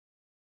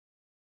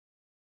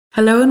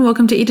Hello and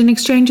welcome to Eden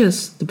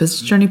Exchanges, the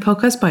business journey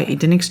podcast by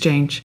Eden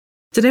Exchange.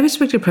 Today we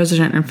speak to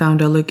President and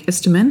Founder Luke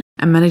Isterman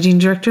and Managing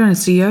Director and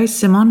CEO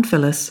Simon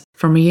Phillis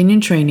from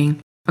Reunion Training,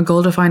 a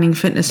goal-defining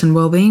fitness and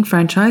well-being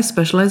franchise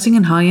specializing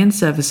in high-end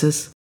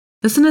services.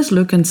 Listen as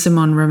Luke and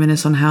Simon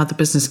reminisce on how the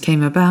business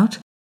came about,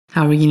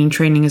 how Reunion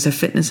Training is a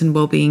fitness and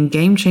well-being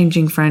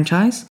game-changing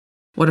franchise,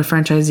 what a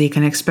franchisee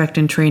can expect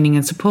in training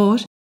and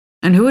support,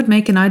 and who would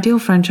make an ideal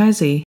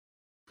franchisee.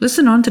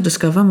 Listen on to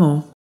discover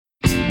more.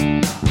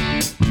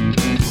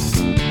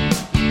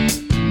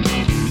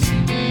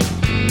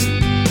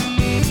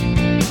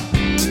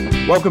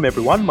 Welcome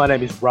everyone, my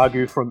name is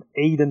Raghu from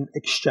Eden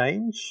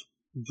Exchange.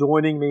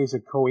 Joining me as a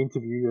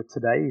co-interviewer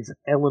today is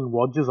Ellen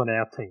Rogers on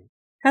our team.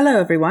 Hello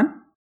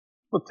everyone.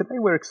 Look, today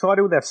we're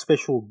excited with our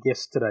special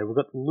guests today. We've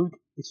got Luke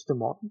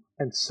Isterman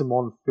and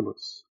Simon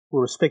Phillis, who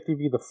are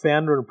respectively the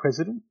founder and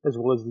president, as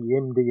well as the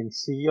MD and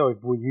CEO of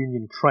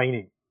Reunion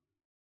Training.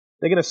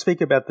 They're going to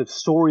speak about the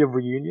story of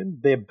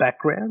Reunion, their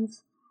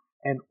backgrounds,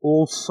 and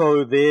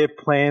also their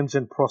plans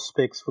and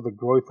prospects for the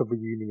growth of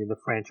Reunion in the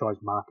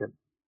franchise market.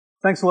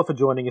 Thanks a lot for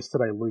joining us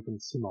today, Luke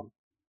and Simon.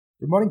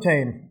 Good morning,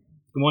 team.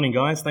 Good morning,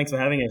 guys. Thanks for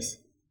having us.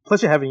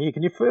 Pleasure having you.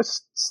 Can you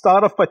first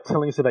start off by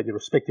telling us about your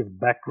respective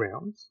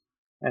backgrounds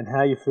and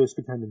how you first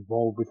became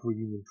involved with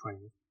Reunion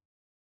Training?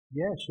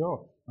 Yeah,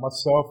 sure.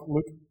 Myself,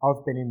 Luke,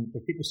 I've been in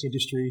the fitness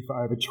industry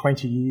for over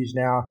 20 years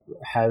now,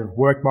 have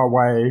worked my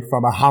way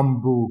from a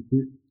humble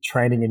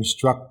training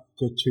instructor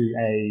to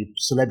a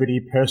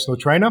celebrity personal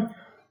trainer.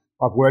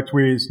 I've worked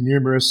with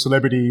numerous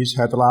celebrities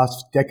over the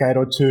last decade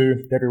or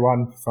two,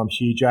 everyone from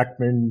Hugh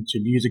Jackman to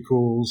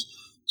musicals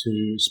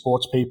to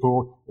sports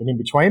people and in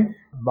between.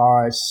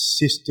 My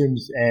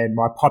systems and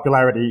my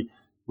popularity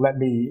let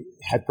me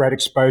have great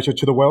exposure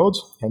to the world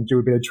and do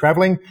a bit of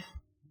traveling.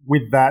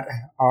 With that,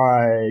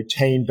 I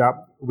teamed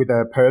up with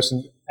a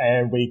person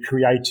and we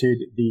created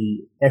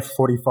the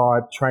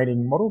F45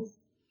 training model.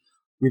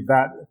 With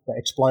that, they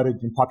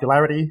exploded in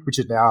popularity, which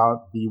is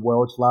now the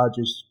world's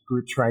largest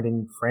group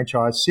training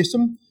franchise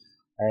system.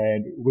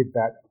 And with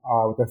that,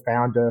 I was the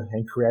founder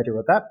and creator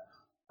of that.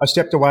 I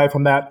stepped away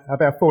from that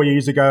about 4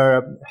 years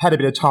ago, had a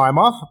bit of time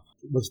off,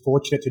 was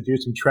fortunate to do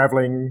some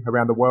traveling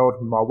around the world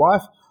with my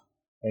wife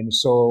and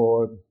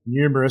saw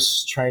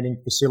numerous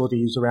training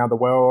facilities around the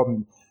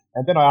world.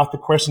 And then I asked the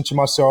question to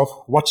myself,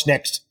 what's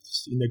next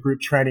in the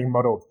group training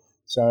model?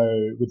 So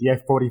with the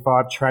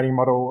F45 training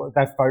model,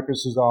 that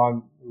focuses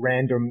on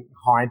random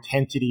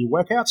high-intensity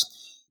workouts.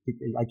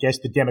 I guess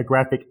the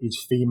demographic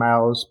is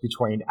females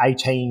between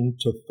 18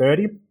 to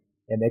 30,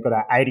 and they've got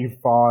an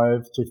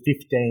 85 to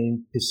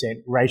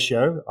 15%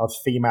 ratio of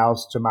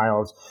females to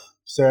males.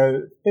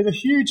 So there's a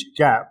huge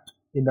gap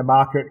in the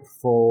market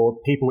for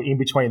people in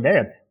between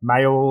there,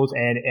 males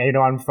and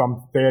anyone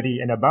from 30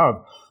 and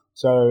above.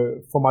 So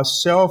for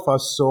myself, I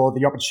saw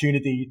the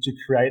opportunity to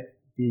create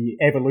the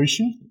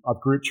evolution of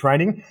group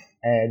training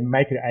and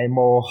make it a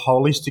more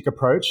holistic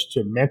approach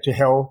to mental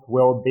health,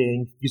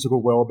 well-being,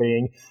 physical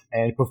well-being,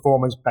 and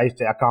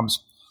performance-based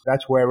outcomes.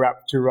 That's where we're up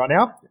to right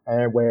now.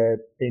 And we've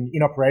been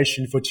in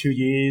operation for 2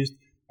 years.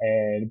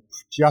 And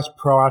just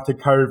prior to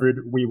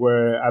COVID, we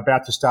were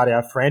about to start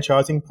our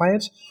franchising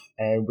plans.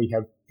 And we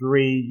have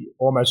 3,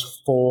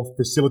 almost 4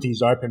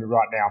 facilities open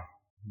right now.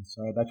 And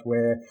so that's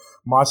where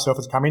myself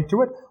has come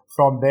into it.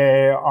 From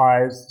there,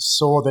 I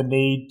saw the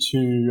need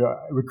to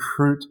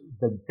recruit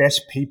the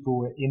best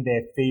people in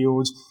their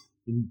fields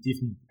in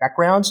different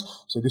backgrounds.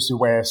 So this is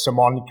where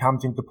Simon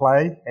comes into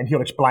play, and he'll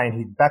explain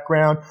his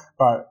background.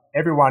 But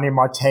everyone in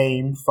my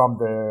team, from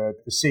the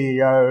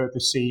CEO,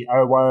 the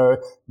COO,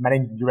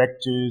 managing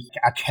directors,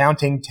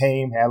 accounting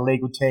team, our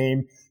legal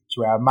team,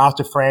 to our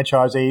master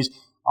franchisees,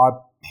 I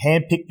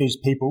handpick these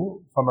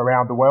people from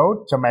around the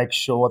world to make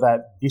sure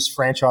that this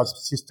franchise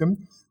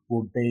system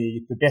will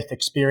be the best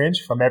experience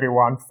from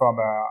everyone, from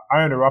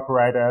an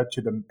owner-operator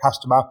to the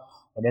customer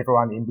and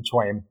everyone in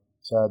between.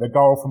 So the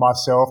goal for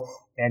myself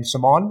and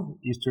Simon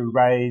is to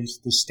raise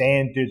the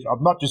standards of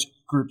not just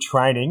group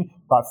training,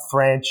 but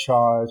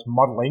franchise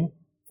modelling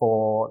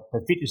for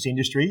the fitness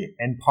industry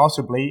and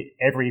possibly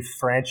every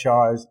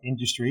franchise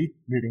industry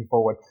moving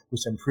forward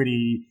with some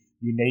pretty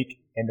unique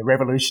and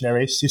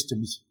revolutionary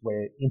systems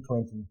we're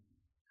implementing.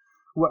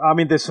 Well, I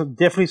mean, there's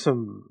definitely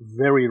some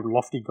very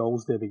lofty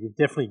goals there, but you've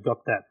definitely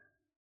got that,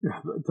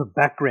 the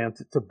background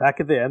to back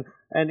it there.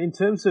 And in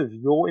terms of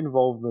your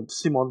involvement,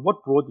 Simon,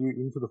 what brought you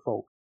into the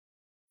fold?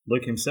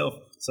 Luke himself.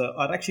 So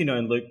I'd actually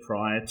known Luke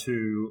prior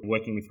to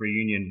working with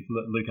Reunion.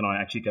 Luke and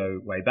I actually go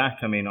way back.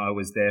 I mean, I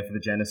was there for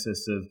the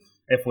genesis of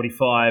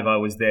F45. I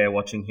was there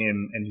watching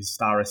him and his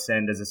star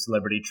ascend as a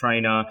celebrity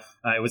trainer.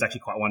 It was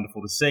actually quite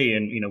wonderful to see.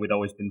 And, we'd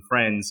always been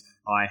friends.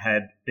 I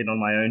had been on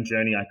my own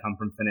journey. I come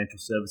from financial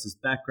services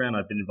background.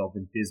 I've been involved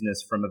in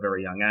business from a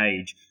very young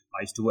age.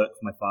 I used to work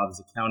for my father's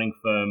accounting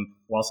firm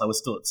whilst I was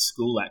still at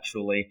school,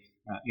 actually.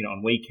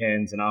 On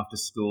weekends and after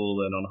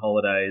school and on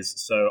holidays.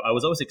 So I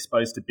was always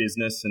exposed to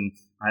business, and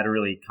I had a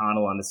really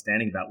carnal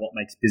understanding about what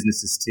makes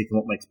businesses tick and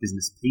what makes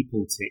business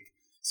people tick.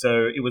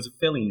 So it was a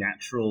fairly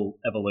natural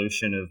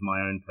evolution of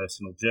my own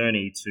personal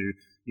journey to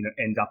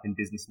end up in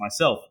business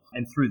myself.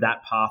 And through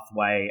that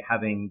pathway,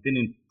 having been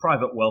in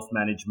private wealth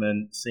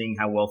management, seeing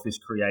how wealth is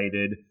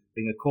created,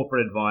 being a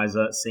corporate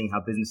advisor, seeing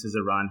how businesses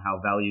are run, how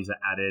values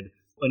are added,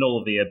 and all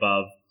of the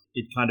above,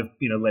 it kind of,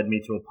 led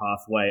me to a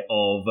pathway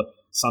of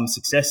some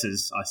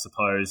successes, I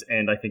suppose.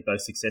 And I think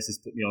those successes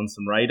put me on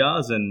some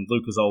radars. And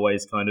Luke was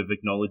always kind of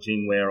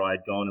acknowledging where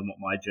I'd gone and what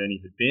my journey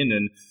had been.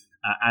 And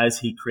as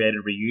he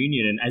created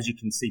Reunion, and as you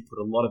can see, put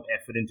a lot of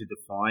effort into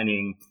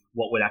defining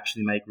what would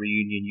actually make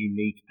Reunion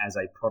unique as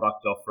a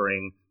product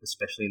offering,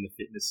 especially in the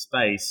fitness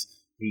space,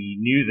 he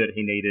knew that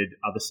he needed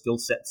other skill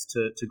sets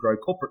to grow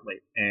corporately.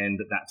 And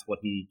that's what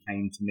he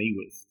came to me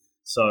with.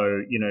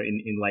 So,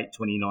 in late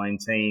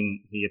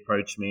 2019, he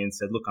approached me and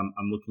said, look,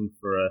 I'm looking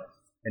for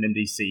an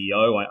MD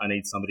CEO. I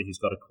need somebody who's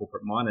got a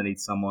corporate mind. I need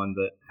someone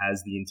that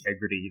has the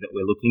integrity that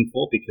we're looking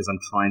for, because I'm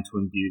trying to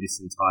imbue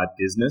this entire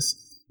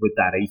business with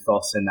that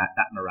ethos and that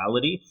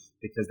morality,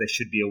 because there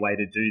should be a way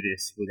to do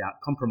this without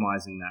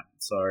compromising that.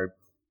 So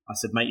I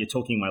said, mate, you're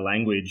talking my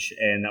language.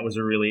 And that was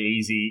a really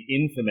easy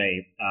in for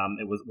me.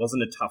 It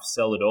wasn't a tough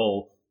sell at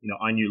all.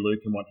 I knew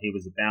Luke and what he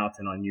was about,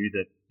 and I knew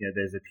that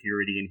there's a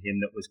purity in him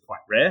that was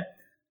quite rare.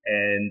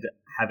 And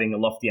having a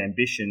lofty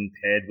ambition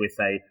paired with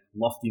a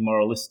lofty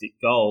moralistic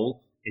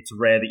goal, it's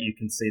rare that you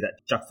can see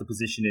that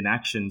juxtaposition in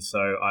action. So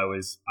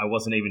I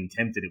wasn't even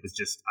tempted. It was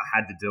just, I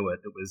had to do it.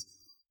 It was,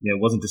 it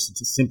wasn't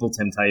just a simple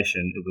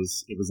temptation. It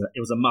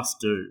was a must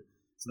do.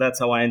 So that's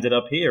how I ended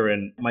up here.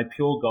 And my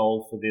pure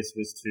goal for this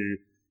was to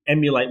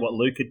emulate what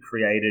Luke had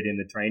created in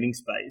the training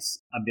space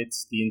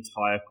amidst the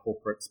entire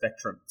corporate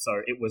spectrum.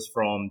 So it was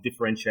from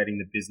differentiating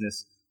the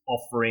business,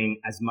 offering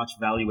as much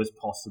value as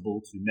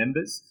possible to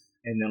members.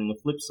 And then on the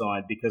flip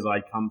side, because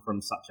I come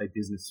from such a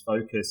business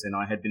focus and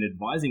I had been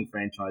advising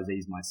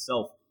franchisees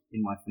myself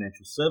in my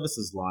financial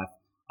services life,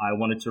 I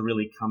wanted to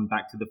really come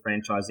back to the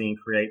franchisee and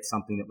create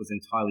something that was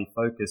entirely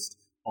focused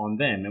on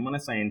them. And when I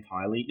say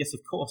entirely, yes,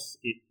 of course,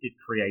 it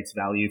creates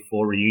value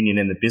for Reunion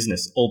and the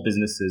business. All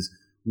businesses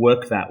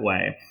work that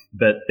way,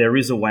 but there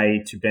is a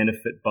way to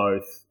benefit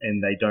both,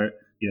 and they don't,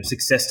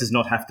 success does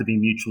not have to be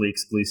mutually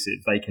exclusive.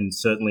 They can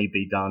certainly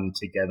be done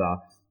together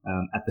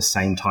at the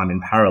same time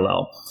in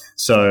parallel.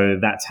 So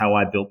that's how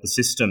I built the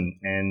system.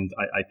 And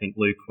I think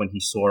Luke, when he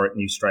saw it,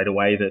 knew straight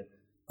away that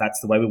that's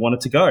the way we wanted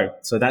to go.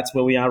 So that's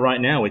where we are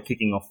right now. We're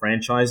kicking off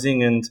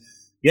franchising, and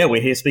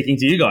we're here speaking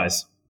to you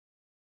guys.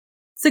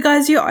 So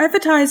guys, you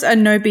advertise a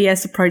no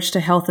BS approach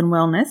to health and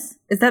wellness.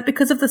 Is that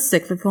because of the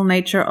cyclical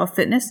nature of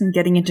fitness and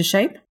getting into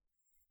shape?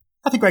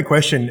 That's a great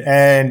question.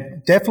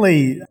 And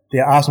definitely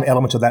there are some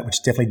elements of that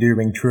which definitely do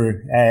ring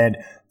true. And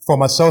for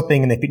myself,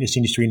 being in the fitness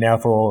industry now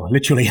for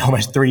literally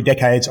almost 3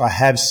 decades, I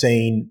have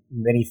seen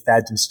many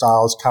fads and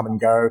styles come and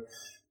go.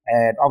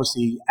 And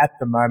obviously at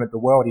the moment, the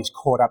world is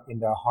caught up in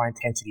the high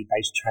intensity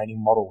based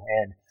training model.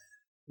 And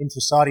in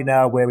society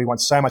now, where we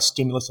want so much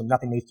stimulus and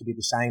nothing needs to be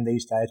the same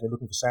these days, we're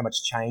looking for so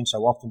much change so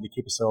often to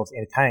keep ourselves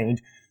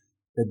entertained.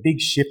 The big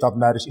shift I've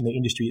noticed in the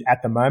industry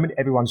at the moment,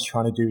 everyone's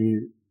trying to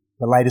do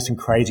the latest and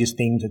craziest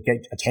thing to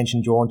get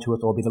attention drawn to it,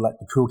 or be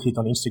the cool kids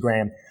on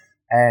Instagram.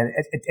 And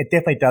it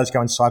definitely does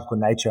go in cyclical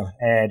nature.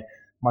 And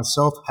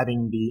myself,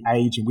 having the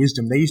age and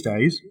wisdom these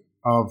days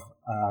of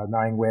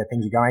knowing where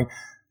things are going,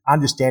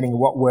 understanding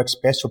what works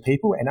best for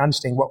people, and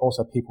understanding what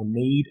also people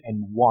need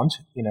and want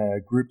in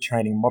a group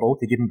training model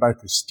to give them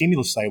both the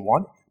stimulus they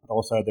want, but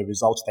also the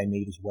results they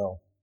need as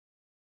well.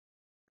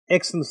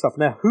 Excellent stuff.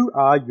 Now, who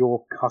are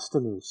your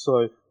customers?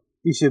 So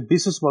is your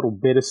business model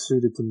better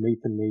suited to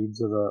meet the needs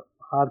of a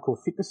hardcore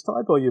fitness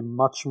type, or are you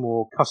much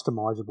more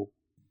customizable?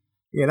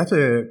 Yeah, that's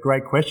a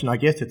great question. I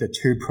guess it's a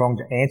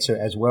two-pronged answer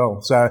as well.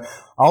 So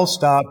I'll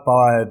start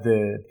by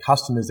the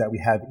customers that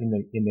we have in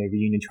the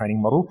Reunion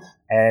training model.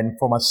 And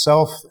for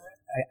myself,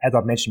 as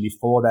I've mentioned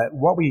before, that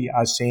what we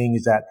are seeing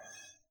is that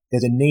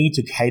there's a need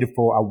to cater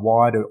for a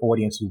wider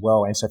audience as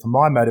well. And so for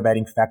my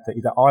motivating factor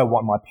is that I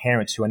want my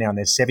parents, who are now in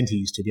their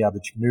 70s, to be able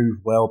to move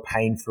well,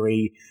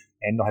 pain-free,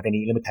 and not have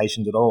any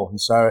limitations at all. And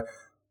so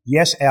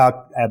yes,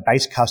 our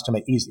base customer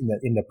is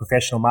in the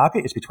professional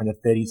market. It's between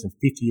the 30s and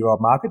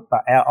 50-year-old market, but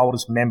our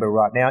oldest member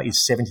right now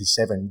is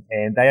 77,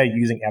 and they are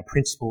using our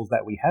principles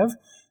that we have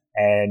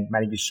and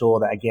making sure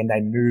that, again, they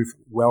move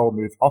well,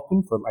 move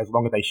often for as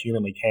long as they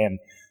humanly can.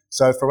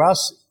 So for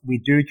us, we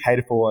do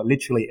cater for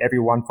literally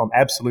everyone from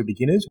absolute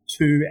beginners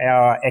to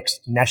our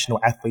ex-national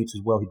athletes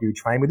as well who do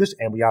train with us,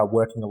 and we are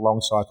working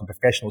alongside some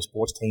professional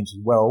sports teams as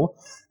well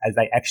as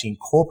they actually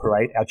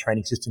incorporate our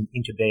training system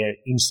into their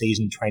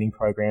in-season training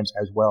programs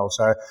as well.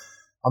 So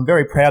I'm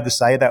very proud to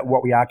say that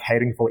what we are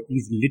catering for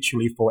is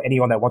literally for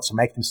anyone that wants to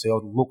make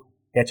themselves look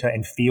better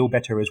and feel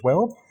better as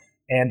well.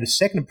 And the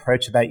second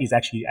approach to that is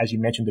actually, as you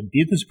mentioned, the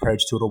business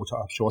approach to it, which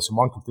I'm sure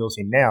Simon can fill us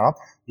in now,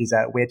 is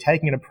that we're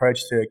taking an approach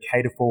to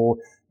cater for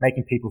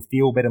making people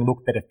feel better and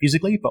look better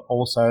physically, but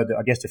also,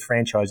 the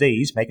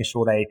franchisees, making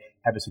sure they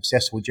have a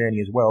successful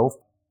journey as well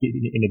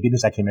in a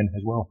business acumen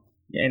as well.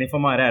 Yeah, and if I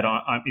might add,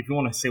 if you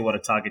want to see what a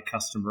target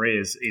customer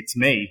is, it's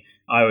me.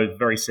 I was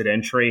very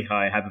sedentary.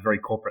 I have a very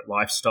corporate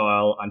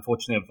lifestyle.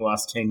 Unfortunately, over the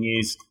last 10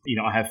 years,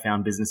 I have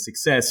found business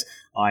success.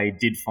 I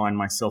did find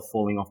myself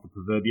falling off the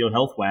proverbial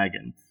health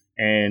wagon.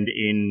 And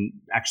in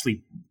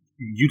actually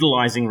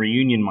utilizing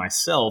Reunion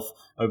myself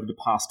over the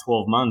past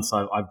 12 months,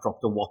 I've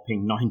dropped a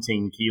whopping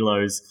 19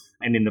 kilos.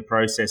 And in the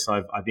process,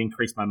 I've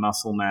increased my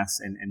muscle mass,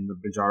 and the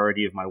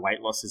majority of my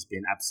weight loss has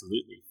been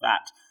absolutely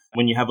fat.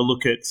 When you have a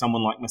look at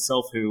someone like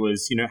myself who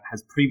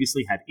has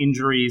previously had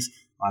injuries,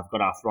 I've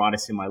got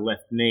arthritis in my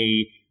left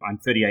knee, I'm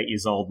 38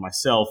 years old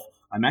myself,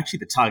 I'm actually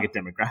the target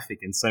demographic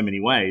in so many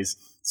ways.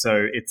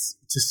 So it's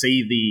to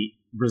see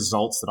the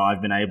results that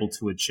I've been able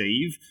to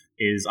achieve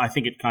I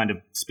think it kind of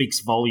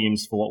speaks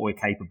volumes for what we're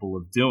capable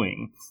of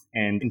doing.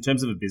 And in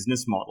terms of a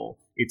business model,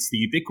 it's the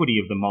ubiquity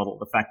of the model,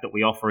 the fact that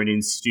we offer an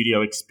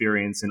in-studio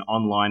experience, an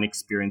online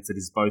experience that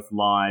is both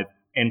live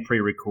and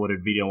pre-recorded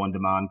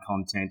video-on-demand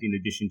content in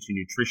addition to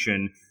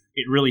nutrition.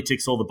 It really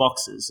ticks all the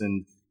boxes,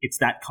 and it's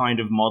that kind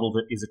of model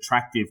that is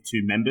attractive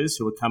to members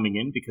who are coming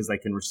in because they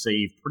can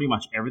receive pretty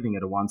much everything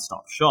at a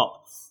one-stop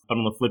shop. But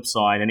on the flip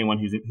side, anyone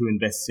who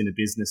invests in a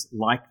business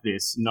like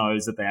this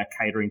knows that they are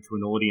catering to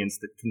an audience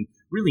that can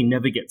really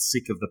never get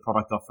sick of the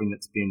product offering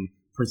that's been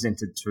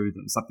presented to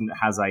them, something that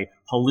has a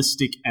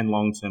holistic and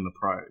long-term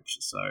approach.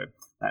 So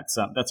that's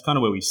kind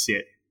of where we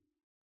sit.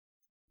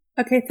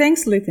 Okay,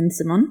 thanks, Luke and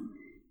Simon.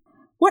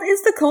 What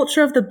is the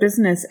culture of the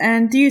business,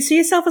 and do you see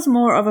yourself as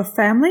more of a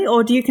family,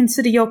 or do you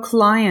consider your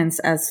clients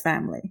as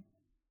family?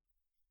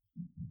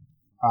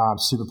 I'm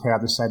super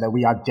proud to say that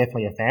we are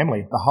definitely a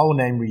family. The whole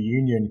name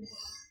Reunion,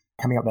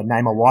 coming up with that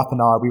name, my wife and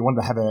I, we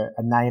wanted to have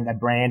a name, a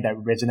brand that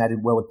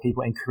resonated well with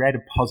people and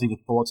created positive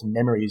thoughts and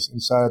memories.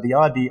 And so the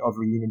idea of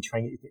Reunion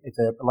Training, it's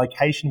a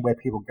location where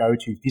people go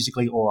to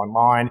physically or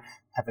online,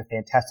 have a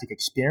fantastic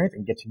experience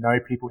and get to know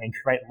people and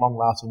create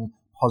long-lasting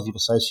positive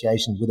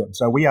associations with them.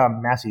 So we are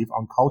massive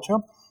on culture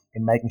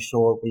and making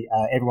sure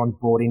everyone's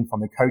brought in from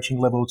the coaching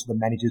level to the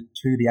managers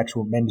to the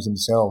actual members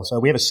themselves.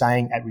 So we have a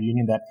saying at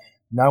Reunion that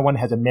no one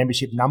has a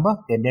membership number.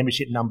 Their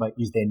membership number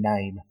is their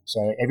name.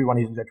 So everyone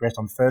is addressed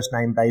on first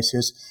name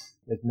basis.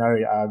 There's no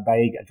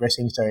vague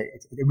addressing. So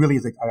it really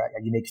is a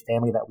unique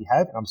family that we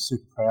have. And I'm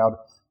super proud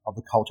of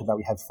the culture that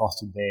we have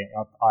fostered there.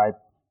 I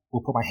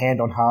will put my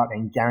hand on heart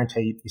and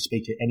guarantee you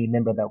speak to any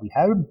member that we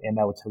have, and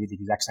they will tell you the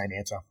exact same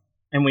answer.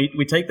 And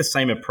we take the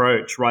same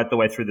approach right the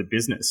way through the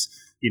business.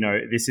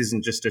 This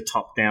isn't just a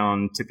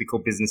top-down typical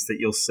business that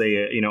you'll see,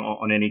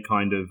 on any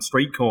kind of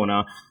street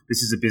corner.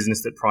 This is a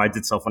business that prides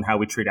itself on how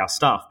we treat our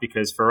staff,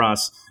 because for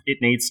us, it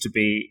needs to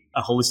be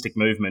a holistic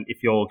movement.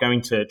 If you're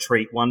going to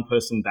treat one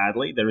person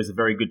badly, there is a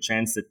very good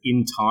chance that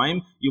in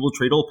time, you will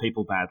treat all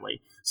people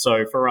badly.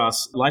 So for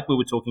us, like we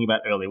were talking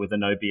about earlier with a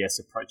no BS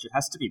approach, it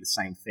has to be the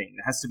same thing.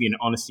 There has to be an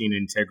honesty and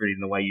integrity in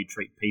the way you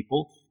treat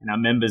people, and our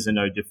members are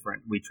no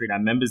different. We treat our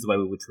members the way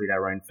we would treat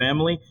our own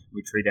family.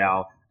 We treat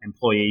our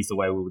employees the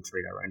way we would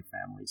treat our own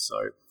family. So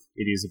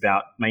it is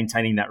about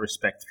maintaining that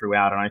respect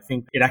throughout, and I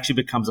think it actually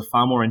becomes a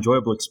far more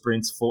enjoyable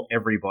experience for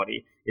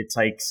everybody. It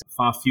takes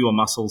far fewer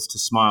muscles to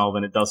smile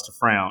than it does to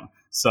frown.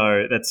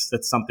 So that's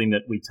something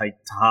that we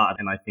take to heart,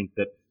 and I think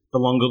that the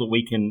longer that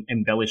we can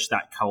embellish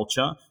that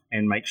culture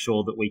and make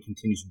sure that we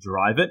continue to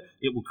drive it,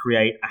 it will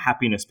create a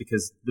happiness,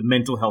 because the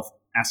mental health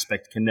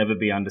aspect can never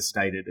be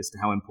understated as to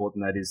how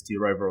important that is to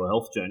your overall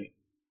health journey.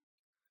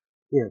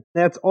 Yeah.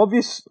 Now, it's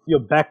obvious your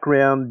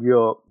background,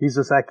 your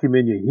business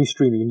acumen, your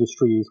history in the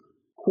industry is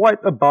quite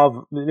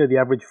above the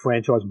average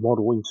franchise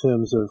model in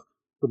terms of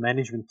the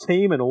management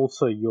team and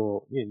also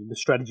the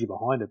strategy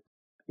behind it.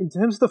 In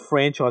terms of the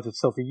franchise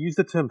itself, you use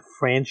the term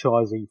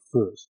franchisee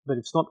first, but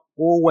it's not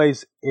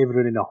always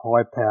evident in a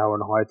high power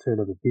and high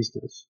turnover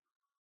business.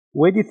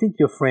 Where do you think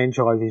your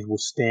franchisees will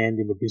stand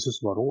in the business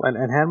model, and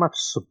how much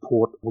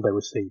support will they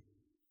receive?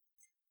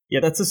 Yeah,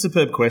 that's a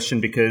superb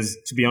question, because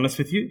to be honest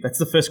with you, that's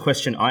the first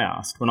question I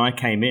asked when I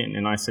came in,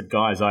 and I said,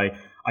 guys, I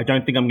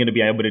don't think I'm going to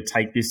be able to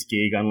take this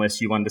gig unless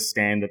you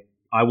understand that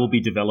I will be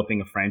developing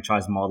a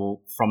franchise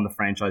model from the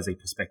franchisee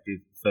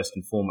perspective first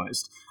and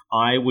foremost.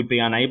 I would be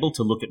unable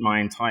to look at my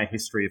entire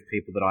history of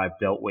people that I've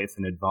dealt with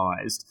and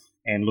advised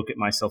and look at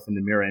myself in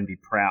the mirror and be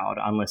proud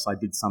unless I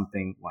did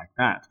something like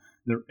that.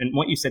 And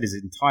what you said is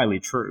entirely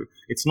true.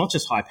 It's not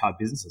just high-powered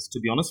businesses.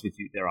 To be honest with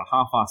you, there are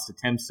half-assed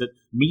attempts at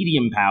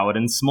medium-powered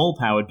and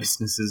small-powered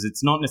businesses.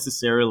 It's not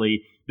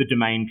necessarily the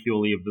domain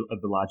purely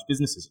of the large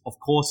businesses. Of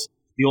course,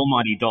 the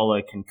almighty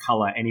dollar can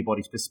color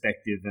anybody's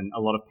perspective, and a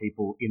lot of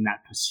people in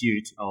that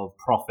pursuit of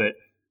profit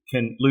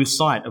can lose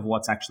sight of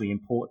what's actually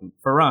important.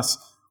 For us,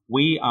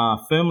 we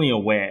are firmly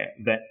aware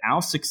that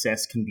our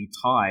success can be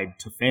tied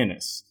to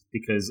fairness,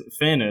 because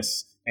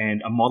fairness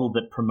and a model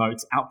that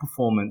promotes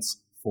outperformance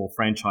for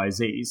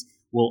franchisees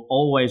will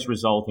always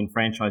result in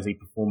franchisee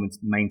performance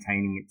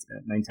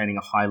maintaining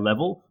a high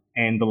level,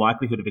 and the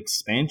likelihood of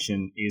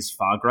expansion is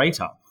far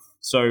greater.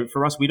 So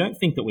for us, we don't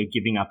think that we're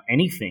giving up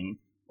anything.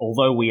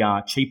 Although we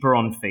are cheaper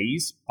on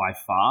fees by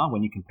far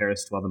when you compare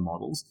us to other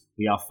models,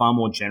 we are far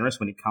more generous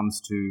when it comes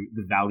to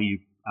the value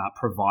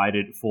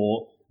provided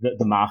for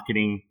the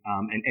marketing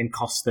and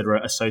costs that are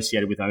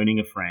associated with owning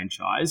a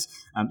franchise.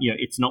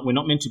 We're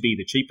not meant to be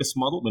the cheapest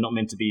model. We're not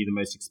meant to be the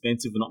most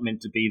expensive. We're not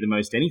meant to be the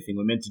most anything.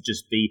 We're meant to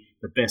just be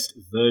the best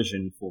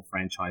version for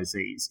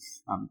franchisees.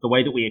 The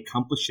way that we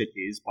accomplish it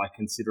is by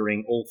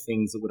considering all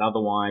things that would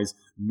otherwise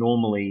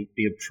normally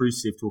be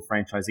obtrusive to a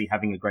franchisee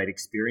having a great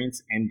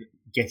experience and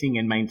getting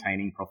and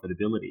maintaining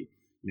profitability.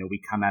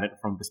 We come at it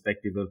from a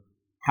perspective of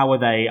how are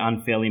they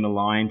unfairly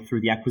maligned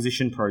through the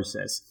acquisition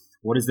process?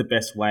 What is the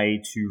best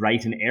way to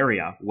rate an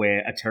area where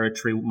a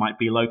territory might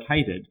be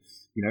located?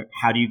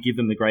 How do you give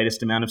them the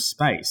greatest amount of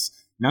space?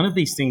 None of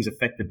these things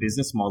affect the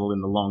business model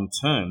in the long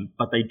term,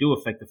 but they do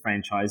affect the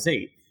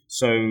franchisee.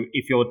 So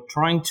if you're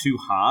trying too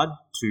hard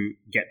to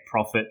get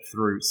profit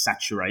through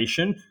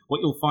saturation,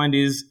 what you'll find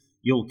is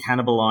you'll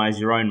cannibalize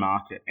your own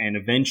market and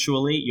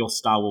eventually your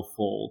star will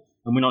fall.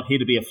 And we're not here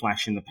to be a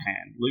flash in the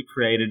pan. Luke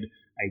created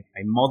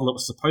a model that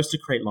was supposed to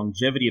create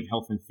longevity of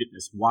health and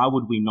fitness. Why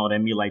would we not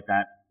emulate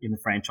that in the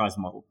franchise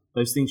model?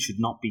 Those things should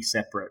not be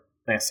separate.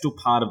 They are still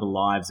part of the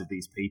lives of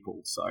these people.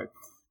 So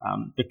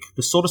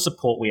the sort of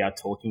support we are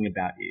talking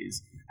about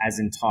is as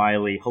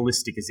entirely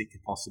holistic as it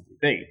could possibly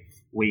be.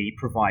 We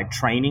provide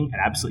training at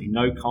absolutely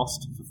no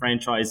cost for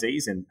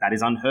franchisees, and that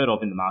is unheard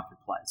of in the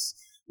marketplace.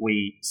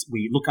 We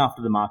look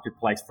after the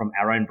marketplace from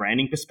our own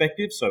branding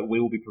perspective, so we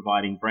will be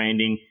providing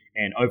branding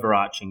and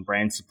overarching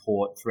brand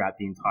support throughout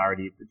the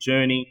entirety of the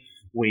journey.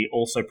 We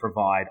also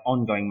provide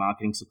ongoing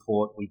marketing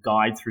support. We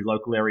guide through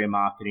local area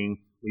marketing.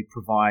 We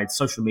provide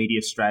social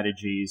media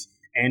strategies,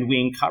 and we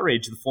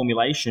encourage the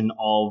formulation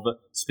of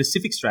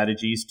specific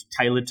strategies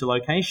tailored to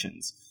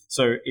locations.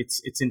 So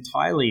it's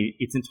entirely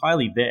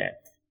there.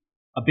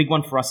 A big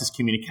one for us is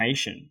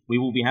communication. We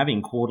will be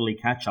having quarterly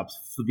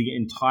catch-ups for the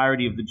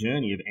entirety of the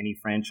journey of any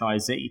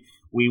franchisee.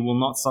 We will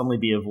not suddenly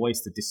be a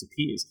voice that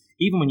disappears.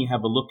 Even when you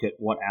have a look at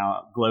what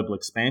our global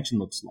expansion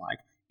looks like,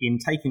 in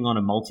taking on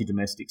a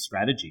multi-domestic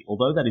strategy,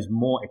 although that is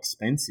more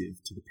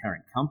expensive to the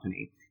parent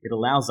company, it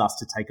allows us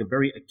to take a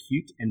very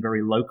acute and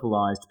very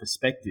localized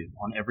perspective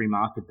on every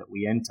market that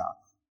we enter.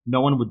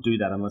 No one would do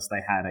that unless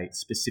they had a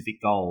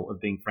specific goal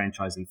of being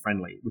franchisee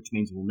friendly, which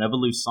means we'll never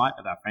lose sight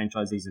of our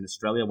franchisees in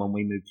Australia when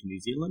we move to New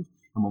Zealand.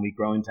 And when we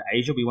grow into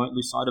Asia, we won't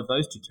lose sight of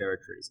those two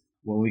territories.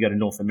 When we go to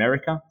North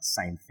America,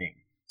 same thing.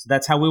 So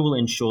that's how we will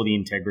ensure the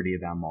integrity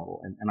of our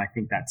model. And I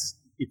think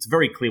it's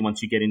very clear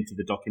once you get into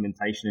the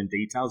documentation and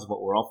details of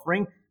what we're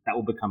offering, that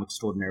will become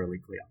extraordinarily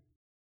clear.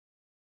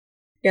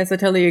 Yes, I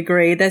totally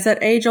agree. There's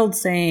that age-old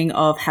saying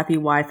of happy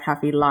wife,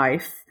 happy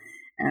life.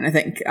 And I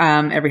think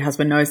every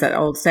husband knows that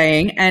old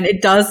saying, and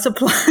it does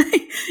apply.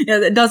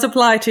 It does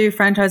apply to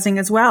franchising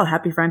as well.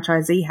 Happy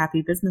franchisee,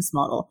 happy business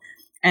model.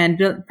 And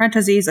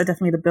franchisees are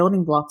definitely the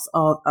building blocks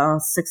of a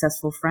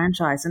successful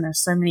franchise. And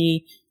there's so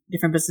many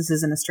different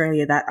businesses in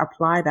Australia that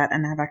apply that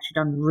and have actually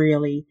done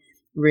really,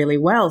 really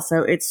well.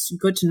 So it's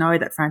good to know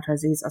that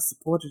franchisees are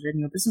supported in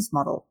your business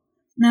model.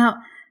 Now,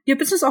 your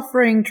business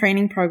offering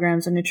training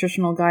programs and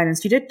nutritional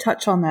guidance, you did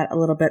touch on that a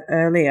little bit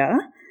earlier.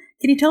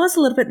 Can you tell us a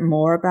little bit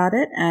more about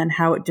it and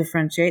how it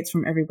differentiates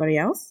from everybody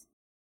else?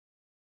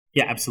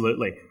 Yeah,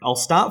 absolutely. I'll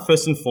start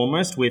first and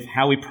foremost with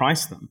how we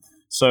price them.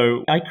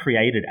 So I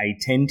created a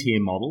 10-tier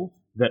model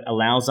that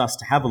allows us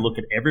to have a look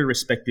at every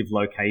respective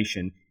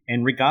location.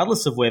 And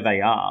regardless of where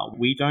they are,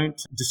 we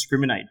don't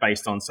discriminate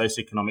based on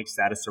socioeconomic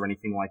status or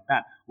anything like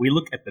that. We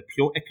look at the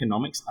pure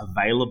economics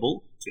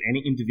available to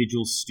any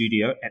individual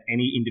studio at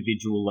any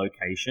individual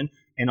location.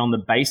 And on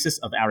the basis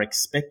of our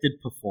expected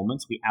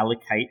performance, we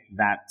allocate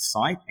that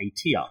site a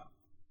tier.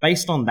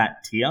 Based on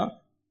that tier,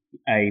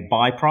 a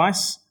buy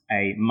price,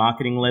 a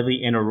marketing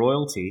levy, and a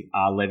royalty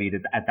are levied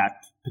at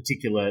that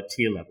particular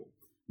tier level.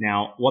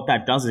 Now, what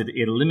that does is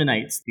it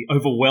eliminates the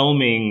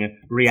overwhelming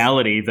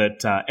reality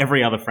that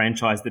every other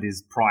franchise that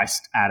is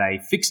priced at a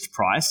fixed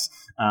price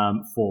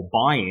for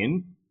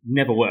buy-in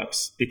never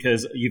works,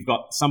 because you've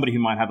got somebody who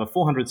might have a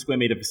 400 square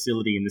meter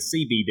facility in the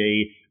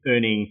CBD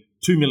earning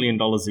 $2 million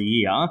a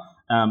year,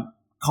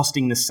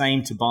 costing the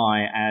same to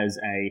buy as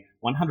a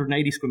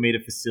 180 square meter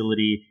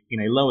facility in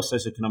a lower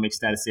socioeconomic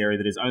status area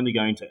that is only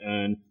going to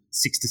earn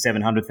 $600,000 to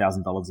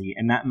 $700,000 a year,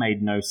 and that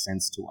made no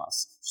sense to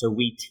us. So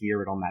we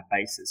tier it on that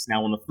basis.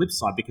 Now, on the flip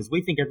side, because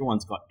we think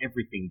everyone's got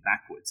everything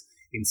backwards,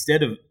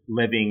 instead of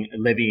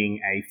levying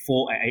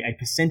a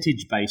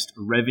percentage-based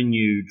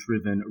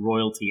revenue-driven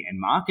royalty and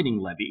marketing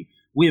levy,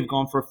 we have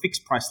gone for a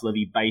fixed price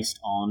levy based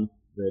on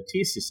the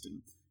tier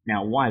system.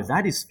 Now, why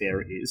that is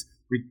fair is,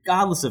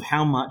 regardless of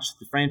how much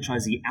the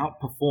franchisee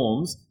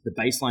outperforms the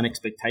baseline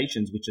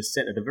expectations, which are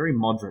set at a very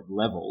moderate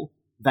level,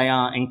 they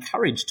are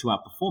encouraged to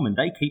outperform and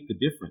they keep the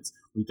difference.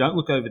 We don't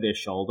look over their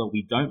shoulder,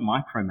 we don't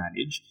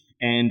micromanage,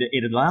 and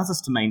it allows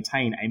us to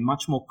maintain a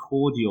much more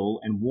cordial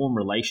and warm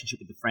relationship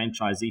with the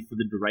franchisee for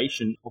the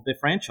duration of their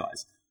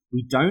franchise.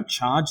 We don't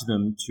charge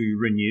them to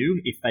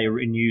renew if they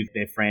renew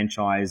their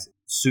franchise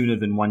sooner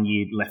than 1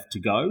 year left to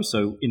go.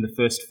 So in the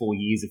first 4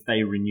 years, if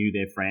they renew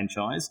their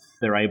franchise,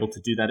 they're able to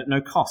do that at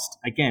no cost.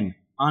 Again,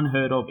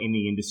 unheard of in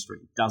the industry,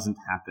 doesn't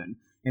happen.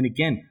 And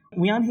again,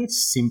 we aren't here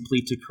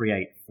simply to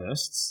create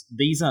firsts.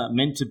 These are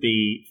meant to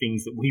be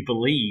things that we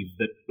believe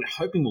that we're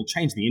hoping will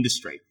change the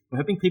industry. We're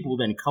hoping people will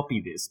then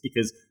copy this,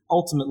 because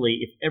ultimately,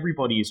 if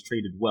everybody is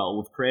treated well,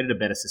 we've created a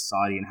better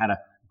society and had a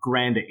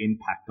grander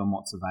impact on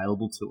what's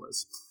available to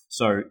us.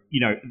 So,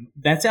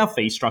 that's our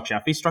fee structure.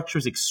 Our fee structure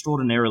is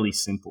extraordinarily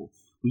simple.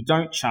 We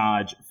don't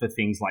charge for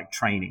things like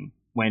training.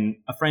 When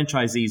a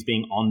franchisee is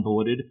being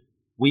onboarded,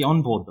 we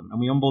onboard them, and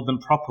we onboard them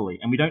properly,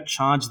 and we don't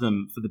charge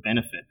them for the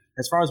benefit.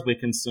 As far as we're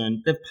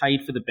concerned, they've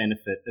paid for the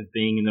benefit of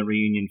being in the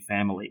Reunion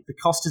family. The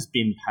cost has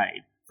been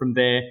paid. From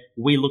there,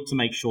 we look to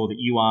make sure that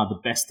you are the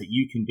best that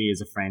you can be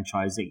as a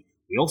franchisee.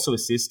 We also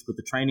assist with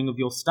the training of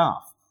your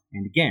staff.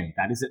 And again,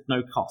 that is at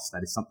no cost.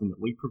 That is something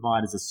that we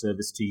provide as a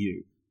service to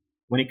you.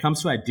 When it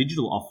comes to our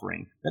digital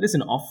offering, that is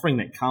an offering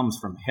that comes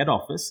from head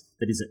office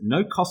that is at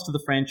no cost to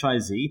the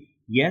franchisee,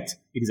 yet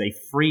it is a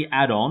free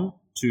add-on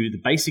to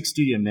the basic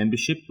studio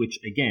membership, which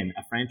again,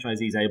 a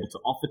franchisee is able to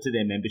offer to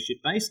their membership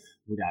base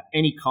without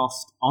any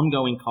cost,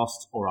 ongoing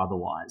costs or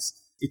otherwise.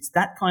 It's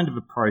that kind of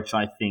approach,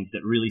 I think,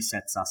 that really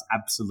sets us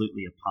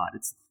absolutely apart.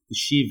 It's the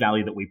sheer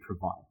value that we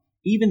provide.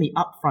 Even the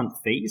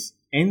upfront fees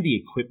and the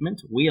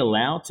equipment we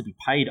allow to be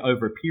paid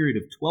over a period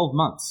of 12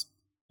 months.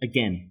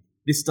 Again,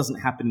 this doesn't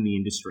happen in the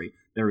industry.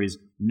 There is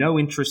no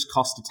interest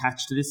cost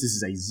attached to this. This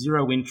is a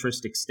zero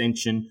interest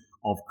extension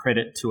of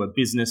credit to a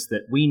business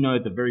that we know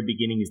at the very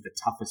beginning is the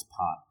toughest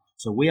part.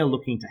 So we are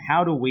looking to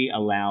how do we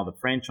allow the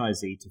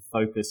franchisee to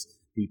focus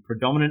the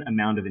predominant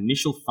amount of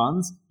initial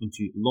funds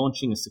into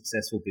launching a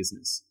successful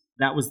business.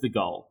 That was the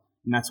goal.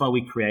 And that's why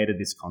we created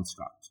this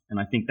construct. And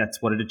I think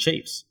that's what it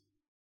achieves.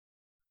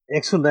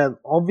 Excellent. Now,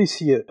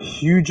 obviously, a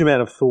huge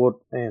amount of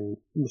thought and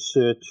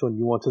research or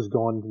nuance has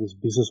gone into this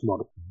business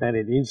model. And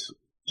it is,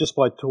 just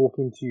by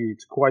talking to you,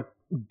 it's quite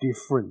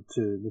different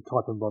to the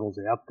type of models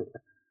out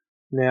there.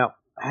 Now,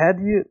 how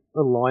do you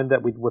align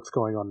that with what's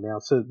going on now?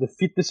 So the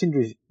fitness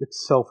industry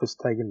itself has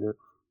taken,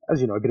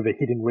 as you know, a bit of a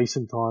hit in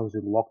recent times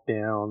with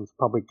lockdowns,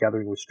 public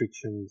gathering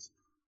restrictions.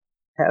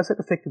 How has that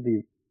affected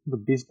the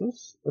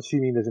business,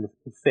 assuming there's an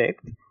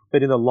effect?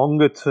 But in the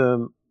longer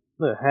term,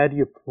 how do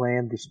you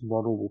plan this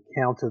model will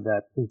counter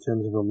that in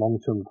terms of the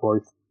long-term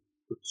growth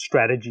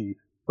strategy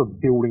for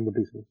building the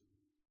business?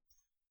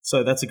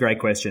 So that's a great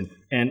question.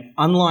 And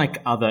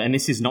unlike and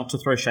this is not to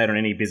throw shade on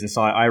any business,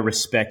 I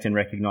respect and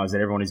recognize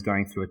that everyone is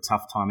going through a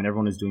tough time and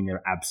everyone is doing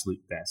their absolute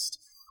best.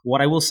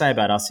 What I will say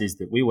about us is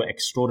that we were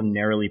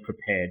extraordinarily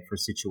prepared for a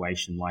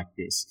situation like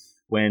this.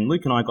 When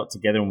Luke and I got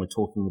together and were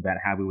talking about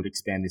how we would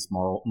expand this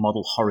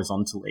model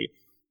horizontally,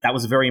 that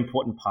was a very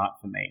important part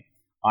for me.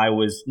 I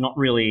was not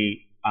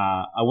really,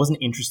 I wasn't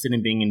interested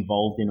in being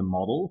involved in a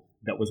model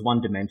that was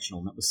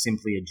one-dimensional, that was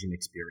simply a gym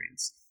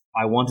experience.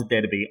 I wanted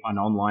there to be an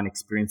online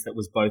experience that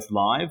was both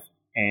live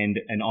and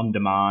an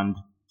on-demand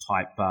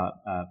type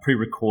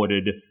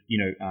pre-recorded,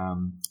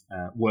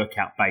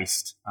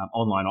 workout-based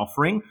online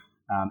offering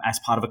as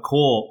part of a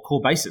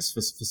core basis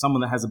for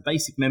someone that has a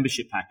basic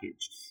membership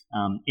package,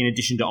 in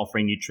addition to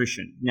offering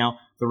nutrition. Now,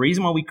 the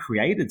reason why we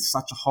created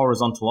such a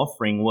horizontal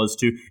offering was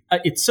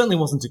it certainly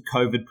wasn't to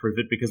COVID-proof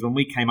it, because when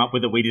we came up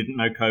with it, we didn't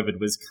know COVID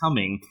was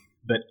coming.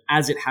 But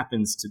as it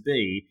happens to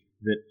be,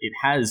 that it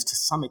has, to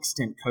some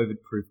extent,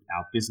 COVID-proofed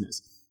our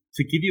business.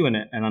 To give you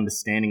an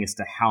understanding as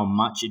to how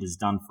much it has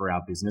done for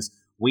our business,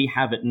 we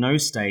have at no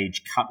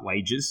stage cut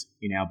wages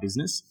in our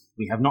business.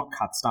 We have not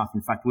cut staff.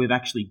 In fact, we've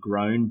actually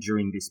grown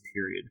during this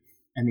period.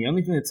 And the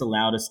only thing that's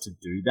allowed us to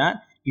do that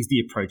is the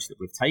approach that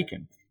we've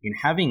taken. In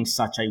having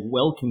such a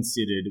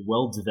well-considered,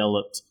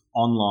 well-developed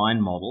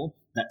online model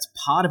that's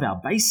part of our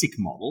basic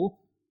model,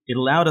 it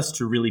allowed us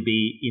to really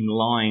be in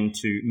line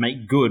to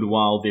make good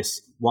while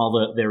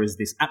there is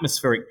this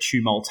atmospheric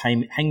tumult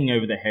hanging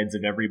over the heads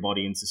of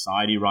everybody in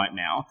society right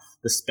now,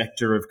 the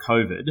spectre of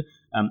COVID.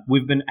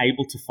 We've been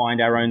able to find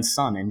our own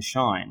sun and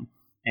shine.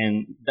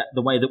 And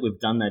the way that we've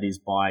done that is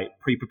by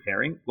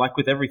pre-preparing. Like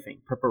with everything,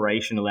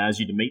 preparation allows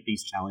you to meet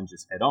these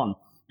challenges head on.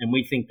 And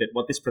we think that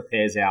what this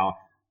prepares our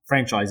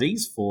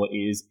franchisees for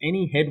is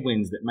any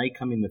headwinds that may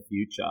come in the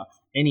future,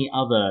 any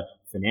other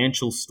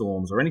financial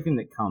storms or anything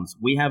that comes,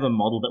 we have a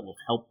model that will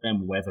help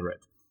them weather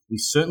it. We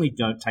certainly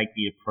don't take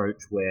the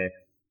approach where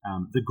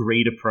the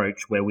greed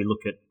approach, where we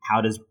look at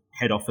how does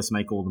head office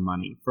make all the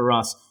money. For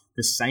us,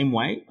 the same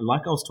way,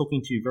 like I was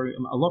talking to you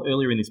a lot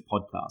earlier in this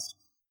podcast,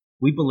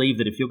 we believe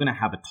that if you're going to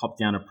have a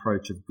top-down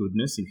approach of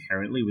goodness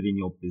inherently within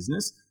your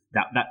business,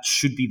 that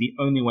should be the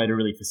only way to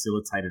really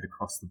facilitate it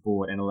across the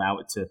board and allow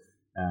it to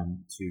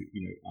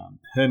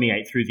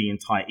permeate through the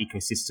entire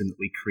ecosystem that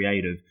we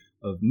create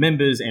of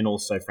members and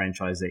also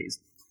franchisees.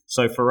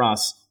 So for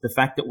us, the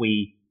fact that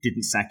we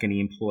didn't sack any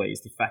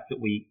employees, the fact that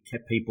we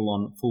kept people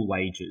on full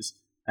wages,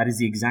 that is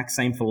the exact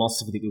same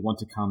philosophy that we want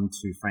to come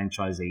to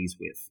franchisees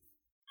with.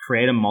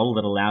 Create a model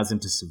that allows them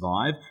to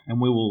survive, and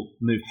we will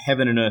move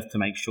heaven and earth to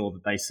make sure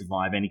that they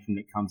survive anything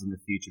that comes in the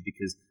future,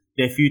 because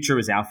their future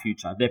is our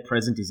future. Their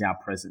present is our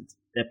present.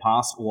 Their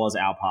past was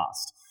our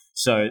past.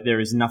 So there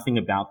is nothing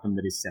about them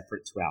that is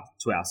separate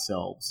to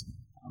ourselves.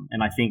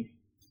 And I think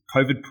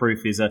COVID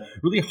proof is a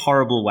really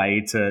horrible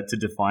way to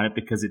define it,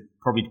 because it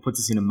probably puts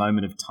us in a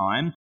moment of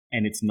time,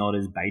 and it's not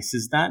as base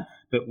as that.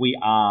 But we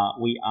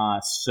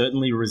are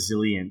certainly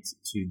resilient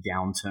to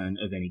downturn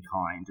of any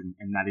kind,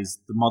 and that is,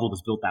 the model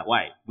was built that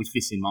way with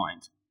this in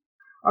mind.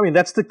 I mean,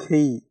 that's the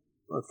key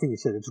thing you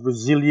said. It's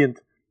resilient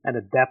and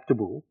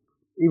adaptable.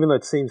 Even though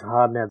it seems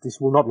hard now, this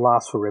will not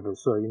last forever.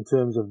 So in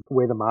terms of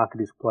where the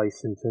market is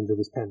placed in terms of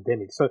this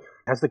pandemic. So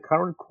has the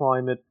current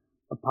climate,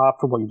 apart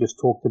from what you just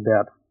talked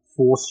about,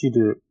 forced you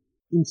to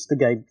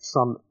instigate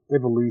some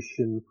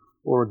evolution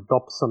or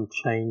adopt some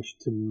change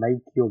to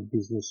make your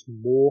business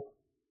more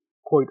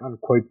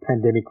quote-unquote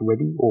pandemic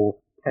ready or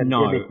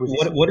pandemic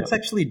resistant? What it's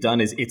actually done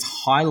is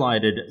it's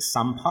highlighted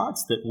some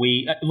parts that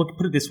we look,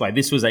 put it this way,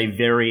 this was a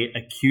very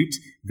acute,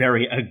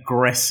 very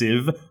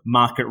aggressive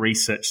market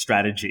research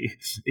strategy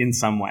in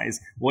some ways.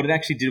 What it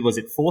actually did was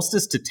it forced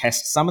us to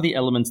test some of the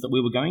elements that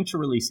we were going to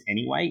release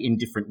anyway in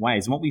different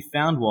ways. And what we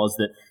found was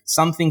that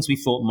some things we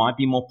thought might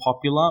be more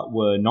popular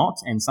were not,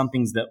 and some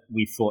things that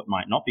we thought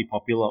might not be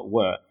popular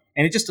were.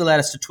 And it just allowed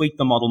us to tweak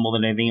the model more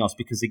than anything else,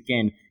 because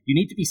again, you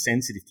need to be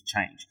sensitive to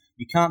change.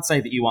 You can't say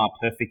that you are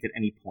perfect at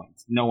any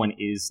point. No one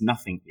is,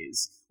 nothing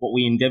is. What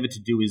we endeavor to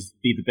do is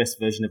be the best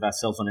version of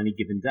ourselves on any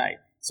given day.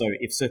 So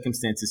if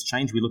circumstances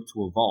change, we look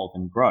to evolve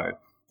and grow.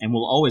 And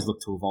we'll always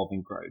look to evolve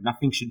and grow.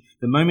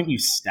 The moment you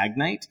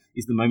stagnate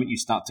is the moment you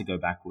start to go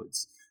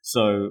backwards.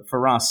 So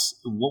for us,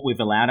 what we've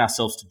allowed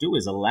ourselves to do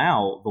is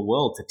allow the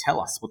world to tell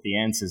us what the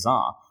answers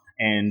are.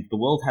 And the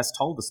world has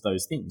told us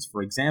those things.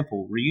 For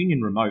example,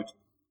 Reunion Remote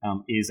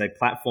is a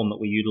platform that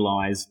we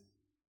utilize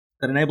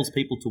that enables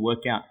people to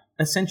work out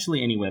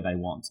essentially anywhere they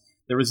want.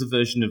 There is a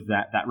version of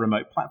that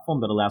remote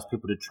platform that allows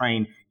people to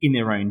train in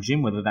their own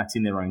gym, whether that's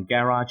in their own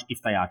garage,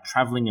 if they are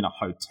traveling in a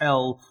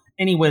hotel,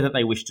 anywhere that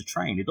they wish to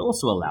train. It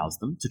also allows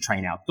them to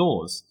train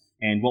outdoors.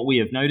 And what we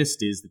have noticed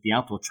is that the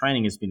outdoor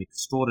training has been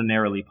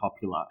extraordinarily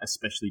popular,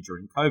 especially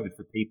during COVID,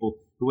 for people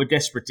who are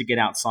desperate to get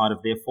outside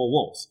of their four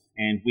walls.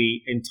 And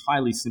we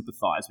entirely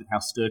sympathize with how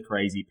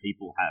stir-crazy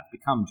people have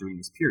become during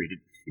this period.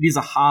 It is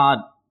a hard,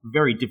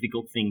 very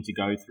difficult thing to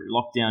go through.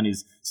 Lockdown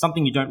is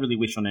something you don't really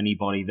wish on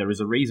anybody. There is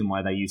a reason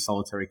why they use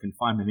solitary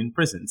confinement in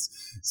prisons.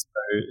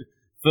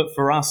 So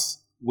for us,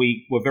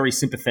 we were very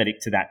sympathetic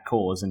to that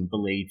cause and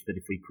believed that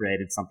if we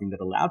created something that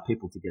allowed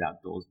people to get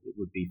outdoors, it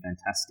would be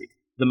fantastic.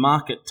 The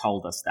market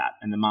told us that,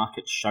 and the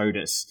market showed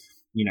us,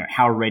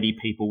 how ready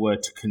people were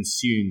to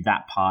consume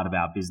that part of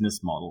our business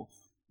model.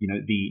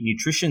 The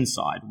nutrition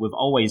side, we've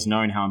always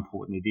known how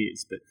important it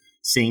is, but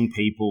seeing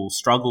people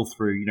struggle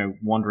through,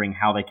 wondering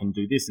how they can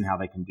do this and how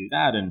they can do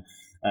that. And,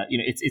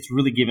 it's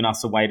really given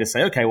us a way to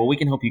say, okay, well, we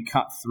can help you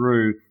cut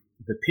through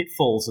the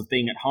pitfalls of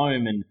being at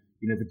home and,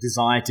 the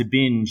desire to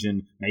binge,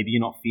 and maybe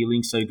you're not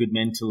feeling so good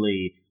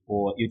mentally,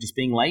 or you're just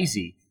being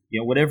lazy.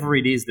 Whatever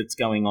it is that's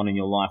going on in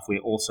your life,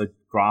 we're also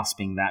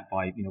grasping that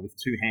by, with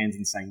two hands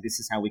and saying, this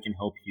is how we can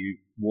help you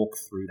walk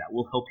through that.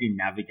 We'll help you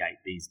navigate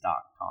these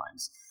dark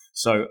times.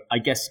 So I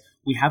guess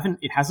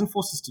it hasn't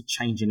forced us to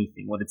change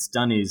anything. What it's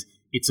done is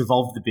it's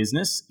evolved the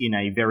business in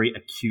a very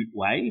acute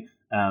way,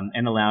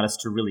 and allowed us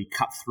to really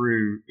cut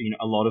through,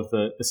 a lot of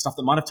the stuff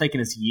that might have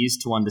taken us years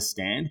to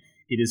understand.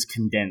 It has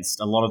condensed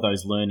a lot of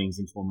those learnings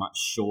into a much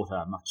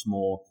shorter, much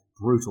more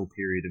brutal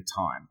period of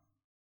time.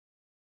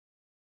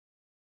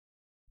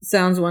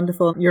 Sounds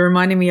wonderful. You're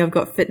reminding me I've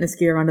got fitness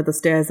gear under the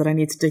stairs that I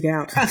need to dig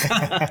out.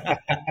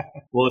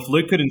 Well, if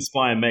Luke could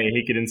inspire me,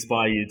 he could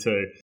inspire you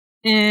too.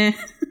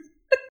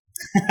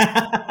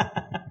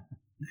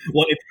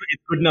 Well,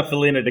 it's good enough for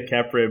Leonardo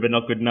DiCaprio, but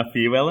not good enough for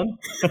you, Ellen?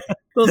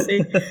 We'll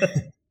see.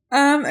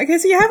 Okay,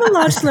 so you have a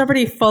large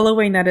celebrity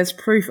following that as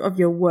proof of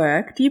your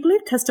work. Do you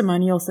believe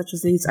testimonials such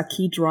as these are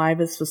key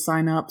drivers for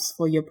sign-ups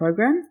for your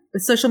program?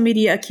 Is social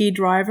media a key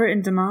driver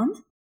in demand?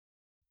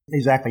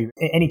 Exactly.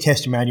 Any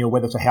testimonial,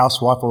 whether it's a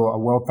housewife or a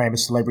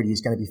world-famous celebrity,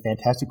 is going to be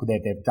fantastic.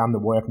 They've done the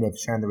work and they've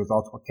shown the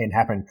results, what can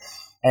happen.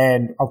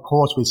 And, of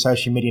course, with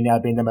social media now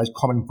being the most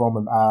common form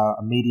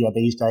of media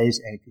these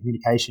days and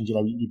communications,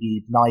 you'd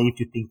be naive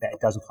to think that it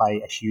doesn't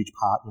play a huge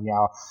part in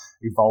our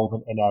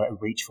involvement and our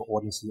reach for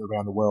audiences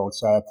around the world.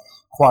 So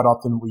quite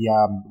often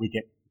we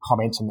get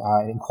comments and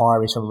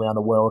inquiries from around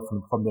the world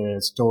from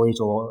the stories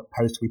or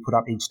posts we put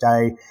up each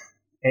day,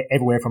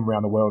 everywhere from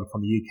around the world, from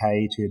the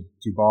UK to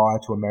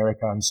Dubai to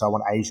America and so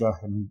on, Asia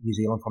and New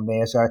Zealand from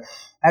there. So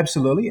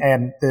absolutely.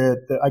 And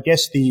I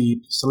guess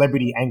the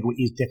celebrity angle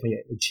is definitely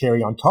a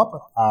cherry on top.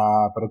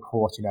 But of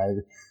course,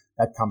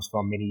 that comes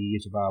from many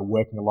years of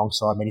working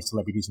alongside many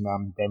celebrities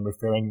and them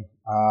referring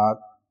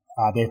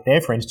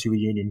their friends to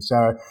Reunion.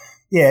 So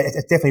yeah,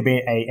 it's definitely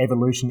been an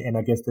evolution, and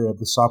I guess the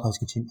cycle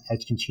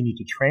has continued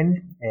to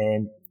trend.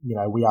 And,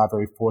 we are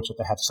very fortunate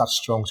to have such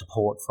strong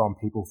support from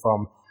people,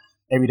 from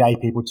everyday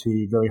people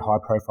to very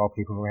high-profile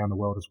people around the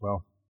world as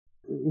well.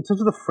 In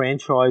terms of the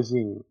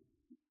franchising,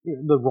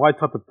 the right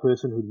type of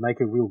person who'd make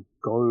a real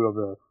go of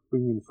a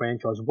Reunion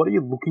franchise, what are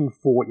you looking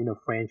for in a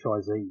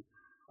franchisee?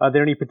 Are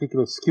there any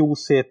particular skill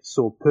sets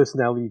or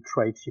personality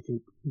traits you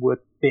think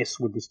work best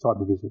with this type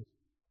of business?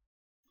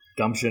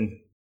 Gumption.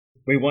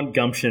 We want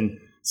gumption.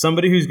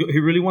 somebody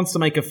who really wants to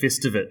make a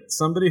fist of it,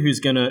 somebody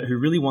who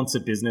really wants a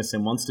business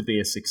and wants to be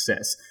a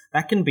success.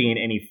 That can be in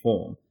any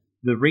form.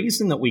 The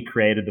reason that we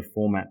created the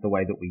format the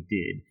way that we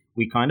did,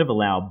 we kind of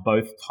allow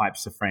both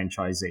types of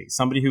franchisees.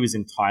 Somebody who is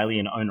entirely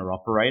an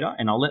owner-operator,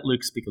 and I'll let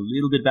Luke speak a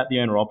little bit about the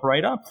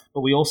owner-operator,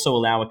 but we also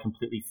allow a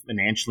completely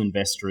financial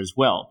investor as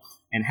well.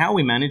 And how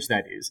we manage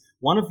that is,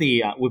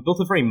 we've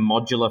built a very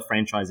modular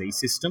franchisee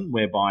system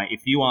whereby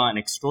if you are an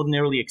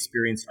extraordinarily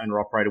experienced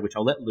owner-operator, which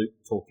I'll let Luke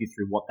talk you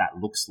through what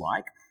that looks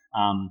like,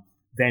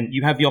 then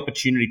you have the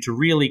opportunity to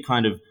really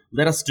kind of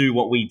let us do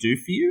what we do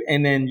for you,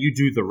 and then you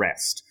do the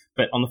rest.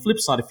 But on the flip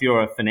side, if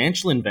you're a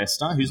financial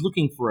investor who's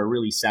looking for a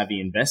really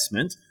savvy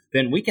investment,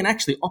 then we can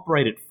actually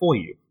operate it for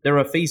you. There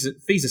are fees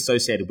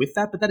associated with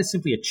that, but that is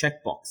simply a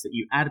checkbox that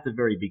you add at the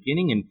very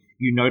beginning, and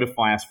you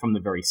notify us from the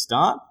very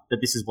start that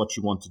this is what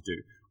you want to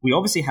do. We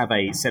obviously have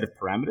a set of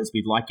parameters.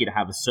 We'd like you to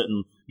have a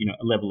certain,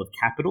 a level of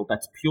capital.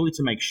 That's purely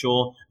to make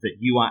sure that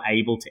you are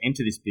able to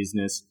enter this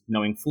business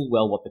knowing full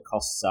well what the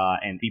costs are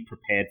and be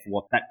prepared for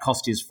what that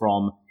cost is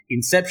from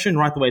inception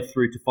right the way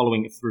through to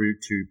following it through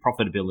to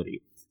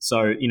profitability.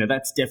 So,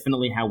 that's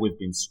definitely how we've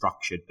been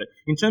structured. But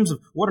in terms of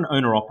what an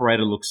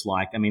owner-operator looks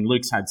like, I mean,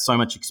 Luke's had so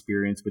much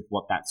experience with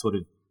what that sort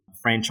of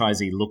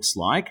franchisee looks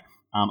like.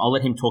 I'll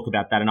let him talk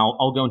about that, and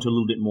I'll go into a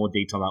little bit more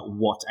detail about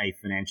what a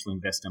financial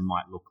investor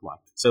might look like.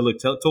 So, Luke,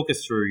 talk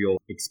us through your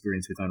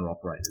experience with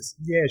owner-operators.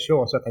 Yeah,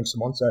 sure. So thanks,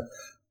 Simon. So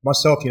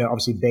myself,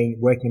 obviously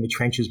working in the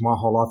trenches my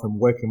whole life and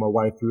working my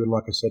way through,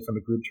 like I said, from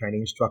a group training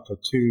instructor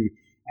to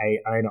a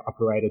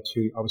owner-operator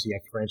to obviously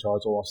a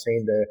franchisor. I've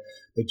seen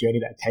the journey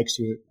that it takes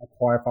to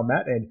acquire from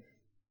that. And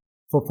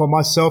for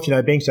myself,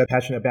 being so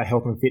passionate about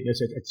health and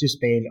fitness, it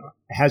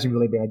hasn't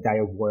really been a day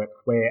of work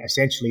where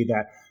essentially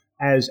that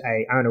as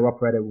a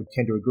owner-operator would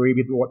tend to agree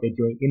with what they're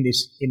doing in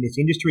this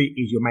industry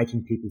is you're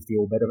making people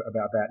feel better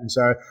about that. And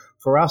so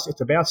for us,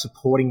 it's about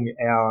supporting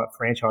our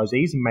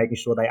franchisees and making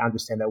sure they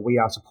understand that we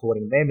are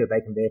supporting them, that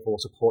they can therefore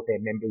support their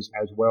members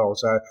as well.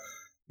 So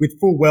with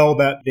full well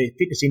that the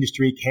fitness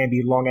industry can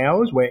be long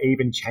hours, we're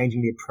even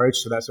changing the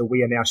approach to that. So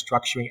we are now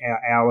structuring our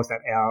hours that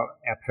our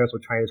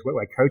personal trainers work,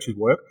 our coaches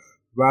work,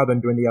 rather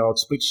than doing the old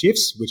split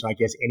shifts, which I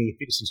guess any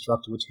fitness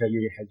instructor will tell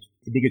you has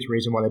the biggest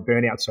reason why they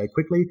burn out so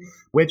quickly.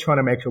 We're trying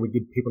to make sure we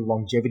give people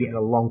longevity and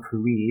a long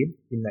career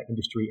in that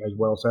industry as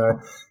well. So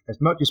it's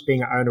not just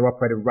being an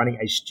owner-operator running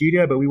a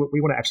studio, but we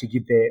want to actually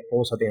give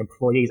their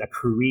employees a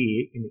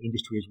career in the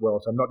industry as well.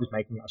 So not just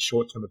making a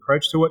short-term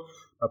approach to it,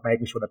 but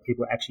making sure that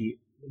people actually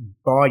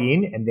buy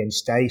in and then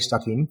stay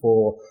stuck in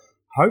for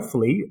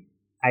hopefully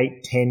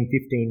 8, 10,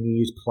 15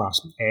 years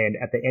plus. And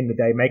at the end of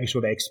the day, making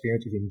sure their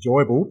experience is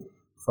enjoyable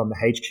from the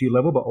HQ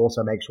level, but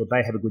also make sure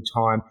they have a good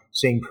time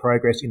seeing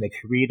progress in their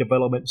career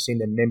development, seeing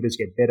their members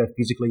get better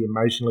physically,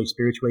 emotionally,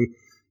 spiritually.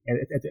 And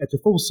it's a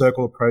full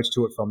circle approach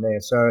to it from there.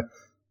 So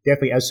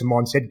definitely, as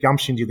Simon said,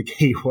 gumption is the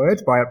key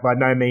word. By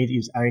no means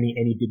is owning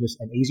any business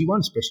an easy one,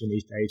 especially in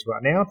these days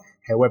right now.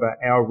 However,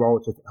 our role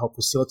is to help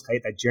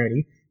facilitate that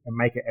journey and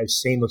make it as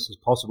seamless as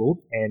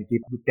possible and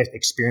give the best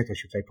experience, I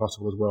should say,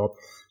 possible as well.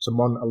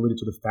 Simon alluded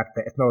to the fact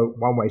that it's not a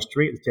one-way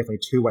street, it's definitely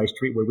a two-way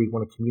street where we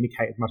want to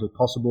communicate as much as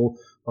possible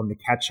from the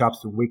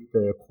catch-ups,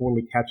 the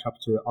quarterly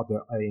catch-ups to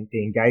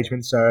the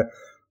engagement. So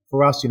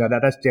for us,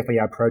 that's definitely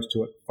our approach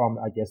to it from,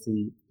 I guess,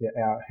 who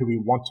we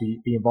want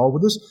to be involved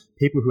with this,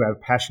 people who have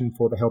passion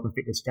for the health and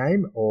fitness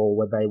game or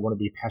whether they want to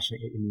be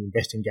passionate in the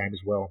investing game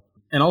as well.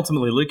 And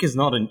ultimately, Luke is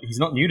he's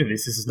not new to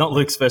this. This is not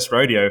Luke's first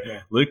rodeo.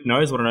 Yeah. Luke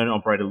knows what an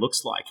owner-operator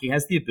looks like. He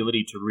has the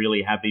ability to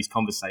really have these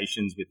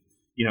conversations with,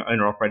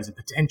 owner-operators and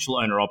potential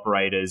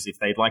owner-operators if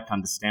they'd like to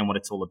understand what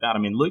it's all about. I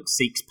mean, Luke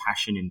seeks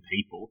passion in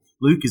people.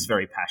 Luke is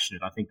very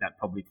passionate. I think that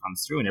probably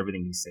comes through in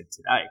everything he said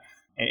today.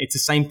 And it's the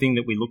same thing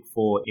that we look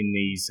for in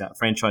these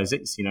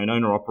franchisees. An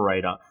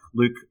owner-operator,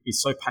 Luke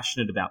is so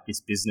passionate about this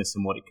business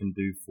and what it can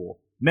do for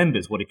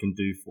members, what it can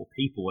do for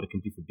people, what it can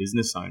do for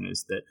business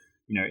owners that,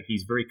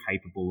 he's very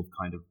capable of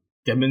kind of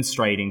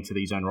demonstrating to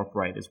these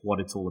owner-operators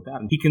what it's all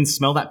about. And he can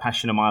smell that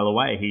passion a mile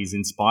away. He's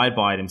inspired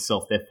by it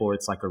himself. Therefore,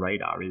 it's like a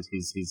radar.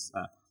 His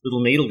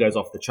little needle goes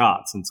off the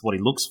charts, and it's what he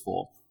looks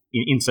for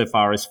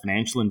insofar as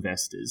financial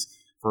investors.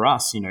 For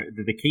us,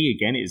 the key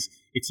again is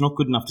it's not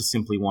good enough to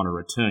simply want a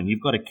return.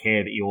 You've got to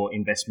care that your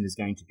investment is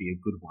going to be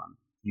a good one.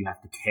 You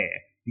have to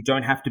care. You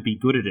don't have to be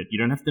good at it. You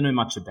don't have to know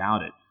much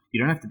about it. You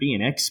don't have to be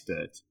an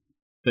expert.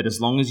 But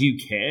as long as you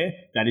care,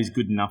 that is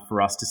good enough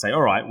for us to say,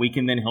 all right, we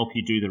can then help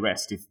you do the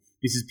rest. If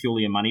this is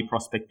purely a money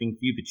prospecting for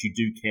you, but you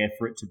do care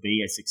for it to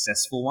be a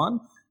successful one,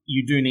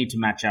 you do need to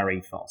match our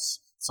ethos.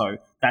 So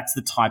that's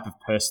the type of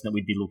person that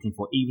we'd be looking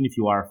for, even if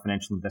you are a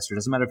financial investor. It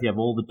doesn't matter if you have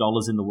all the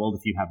dollars in the world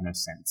if you have no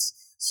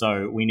sense.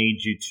 So we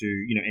need you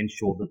to,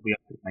 ensure that we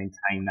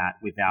maintain that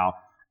with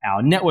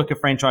our network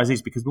of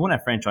franchisees, because we want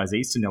our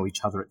franchisees to know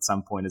each other at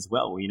some point as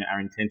well. Our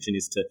intention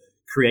is to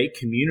create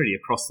community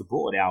across the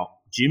board. Our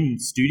gym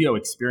studio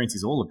experience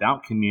is all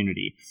about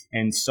community,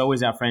 and so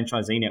is our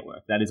franchisee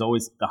network. That is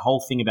always the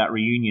whole thing about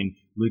Reunion.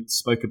 Luke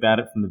spoke about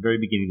it from the very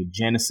beginning, the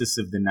genesis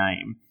of the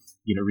name.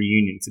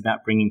 Reunion. It's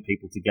about bringing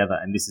people together,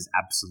 and this is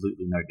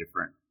absolutely no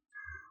different.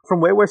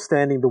 from where we're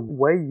standing, the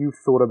way you've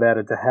thought about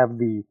it to have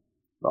the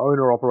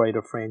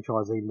owner-operator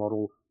franchisee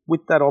model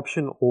with that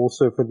option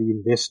also for the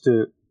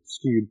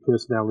investor-skewed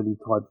personality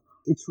type,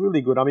 it's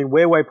really good. I mean,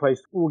 where we're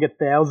placed, we'll get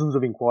thousands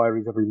of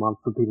inquiries every month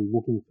for people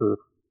looking for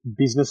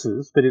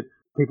businesses, but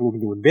people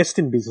looking to invest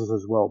in business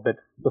as well. But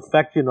the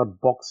fact you're not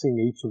boxing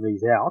each of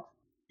these out,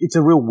 it's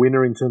a real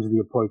winner in terms of the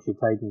approach you're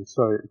taking.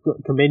 So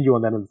commend you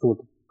on that and the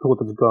thought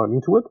that's going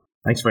into it.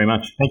 Thanks very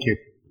much. Thank you.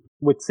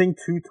 We're seeing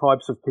two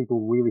types of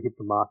people really hit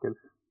the market.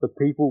 The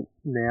people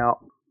now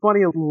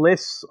finding a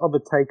less of a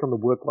take on the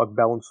work-life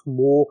balance,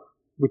 more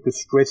with the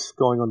stress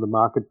going on the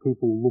market,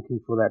 people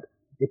looking for that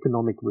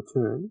economic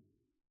return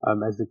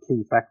as the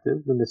key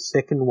factor. Then the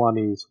second one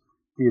is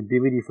the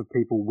ability for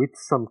people with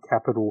some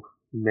capital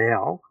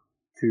now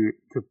to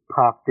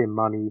park their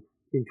money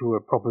into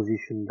a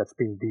proposition that's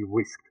been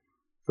de-risked.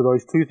 So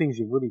those two things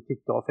you've really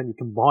kicked off, and you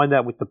combine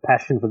that with the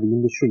passion for the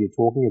industry you're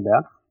talking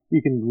about,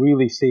 you can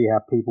really see how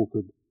people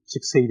could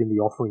succeed in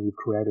the offering you've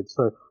created.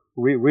 So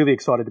really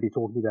excited to be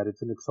talking about it.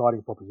 It's an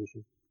exciting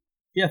proposition.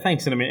 Yeah,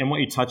 thanks. And I mean, and what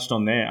you touched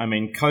on there, I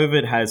mean,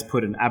 COVID has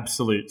put an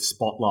absolute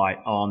spotlight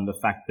on the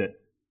fact that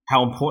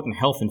how important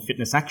health and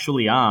fitness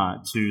actually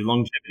are to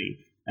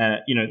longevity.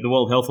 The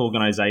World Health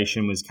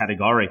Organization was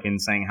categoric in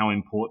saying how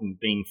important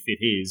being fit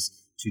is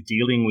to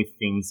dealing with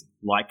things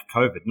like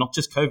COVID, not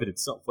just COVID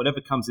itself, whatever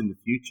comes in the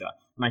future.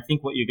 And I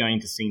think what you're going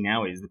to see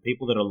now is the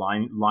people that are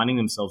aligning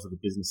themselves with a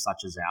business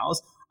such as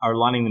ours are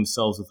aligning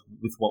themselves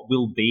with what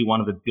will be one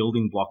of the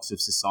building blocks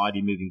of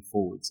society moving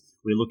forwards.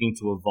 We're looking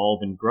to evolve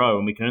and grow,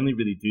 and we can only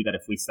really do that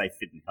if we stay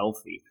fit and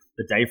healthy.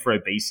 The day for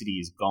obesity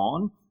is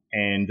gone,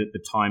 and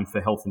the time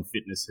for health and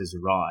fitness has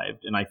arrived.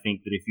 And I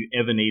think that if you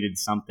ever needed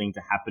something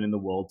to happen in the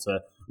world to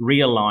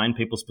realign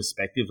people's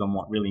perspectives on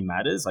what really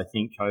matters, I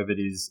think COVID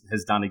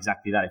has done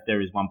exactly that. If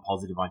there is one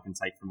positive I can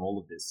take from all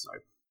of this. So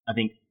I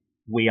think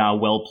we are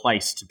well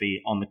placed to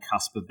be on the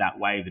cusp of that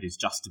wave that is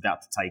just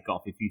about to take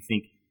off. If you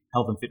think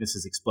health and fitness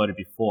has exploded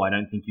before, I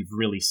don't think you've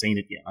really seen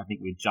it yet. I think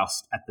we're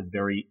just at the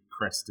very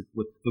crest.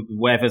 The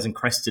wave hasn't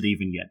crested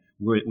even yet.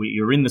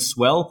 You're in the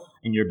swell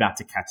and you're about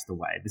to catch the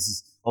wave. This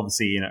is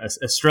obviously,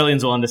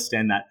 Australians will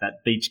understand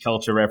that beach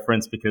culture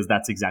reference because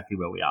that's exactly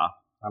where we are.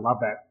 I love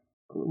that.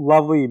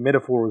 Lovely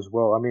metaphor as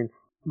well. I mean,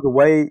 the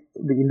way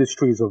the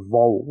industry has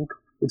evolved,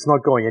 it's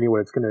not going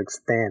anywhere. It's going to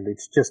expand.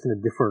 It's just in a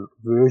different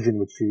version,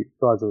 which you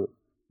guys are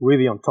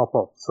really on top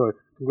of. So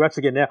congrats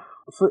again. Now,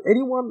 for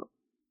anyone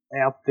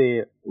out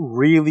there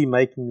really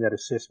making that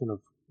assessment of,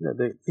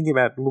 they're thinking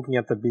about looking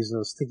at the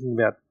business, thinking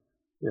about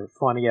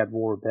finding out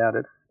more about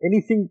it,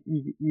 anything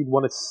you'd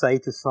want to say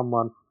to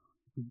someone?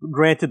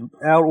 Granted,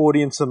 our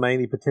audience are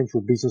mainly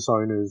potential business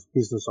owners,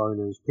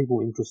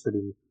 people interested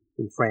in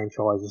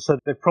franchises. So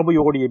they've probably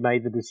already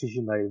made the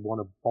decision they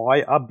want to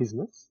buy a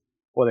business,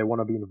 or they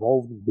want to be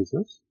involved in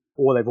business,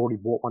 or they've already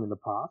bought one in the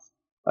past.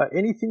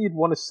 Anything you'd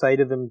want to say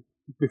to them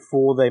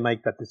before they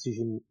make that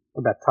decision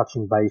about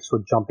touching base or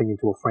jumping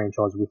into a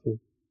franchise with you?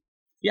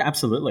 Yeah,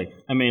 absolutely.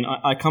 I mean,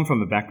 I come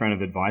from a background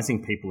of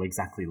advising people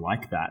exactly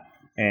like that.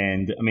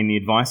 And I mean, the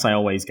advice I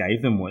always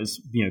gave them was,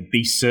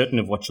 be certain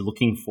of what you're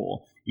looking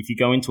for. If you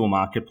go into a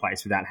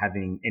marketplace without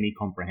having any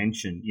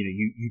comprehension,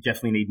 you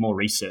definitely need more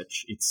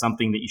research. It's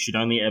something that you should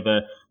only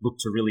ever look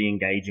to really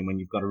engage in when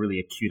you've got a really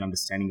acute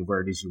understanding of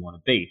where it is you want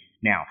to be.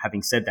 Now,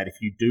 having said that, if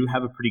you do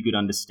have a pretty good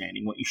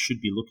understanding, what you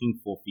should be looking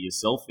for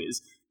yourself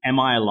is, am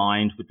I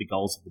aligned with the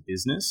goals of the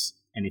business?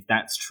 And if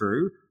that's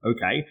true,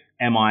 okay,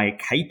 am I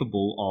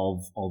capable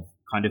of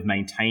kind of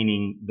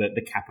maintaining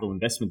the capital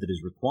investment that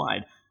is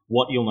required?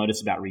 What you'll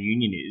notice about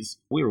Reunion is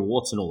we're a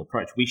warts and all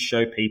approach. We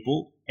show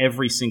people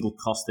every single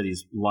cost that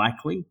is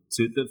likely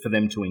for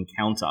them to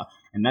encounter.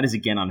 And that is,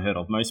 again, unheard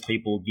of. Most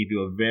people give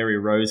you a very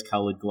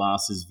rose-colored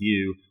glasses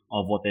view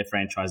of what their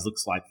franchise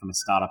looks like from a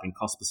startup and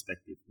cost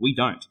perspective. We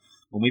don't.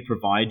 When we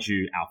provide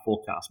you our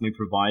forecast, when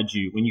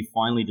you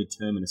finally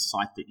determine a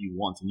site that you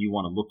want and you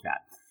want to look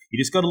at, you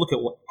just got to look at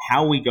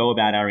how we go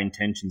about our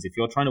intentions. If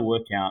you're trying to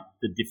work out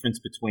the difference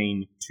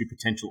between two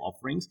potential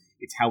offerings,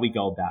 it's how we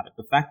go about it.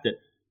 The fact that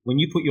when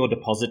you put your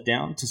deposit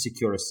down to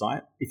secure a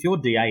site, if your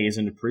DA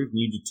isn't approved and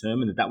you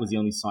determine that was the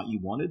only site you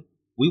wanted,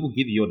 we will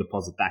give you your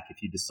deposit back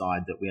if you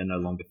decide that we are no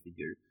longer for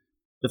you.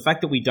 The fact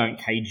that we don't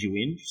cage you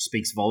in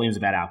speaks volumes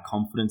about our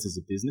confidence as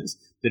a business,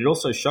 but it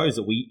also shows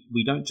that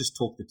we don't just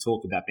talk the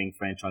talk about being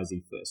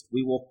franchisee first.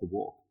 We walk the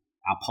walk.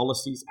 Our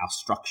policies, our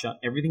structure,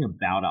 everything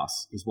about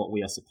us is what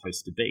we are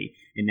supposed to be.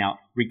 And now,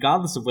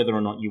 regardless of whether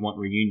or not you want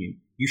Reunion,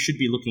 you should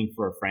be looking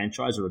for a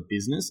franchise or a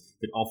business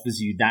that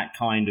offers you that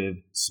kind of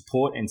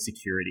support and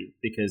security,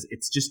 because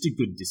it's just a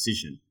good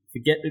decision.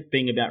 Forget it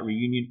being about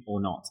Reunion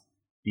or not.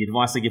 The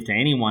advice I give to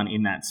anyone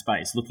in that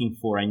space, looking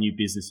for a new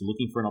business, or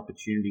looking for an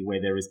opportunity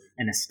where there is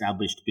an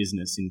established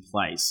business in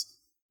place,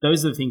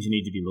 those are the things you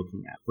need to be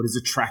looking at. What is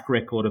the track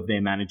record of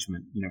their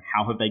management?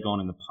 How have they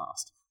gone in the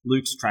past?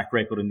 Luke's track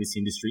record in this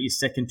industry is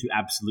second to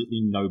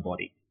absolutely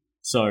nobody.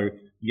 So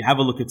you have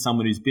a look at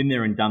someone who's been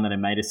there and done that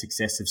and made a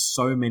success of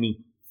so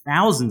many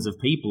thousands of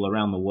people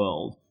around the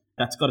world.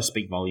 That's got to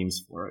speak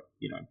volumes for it.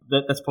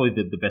 That's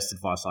probably the best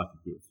advice I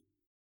could give.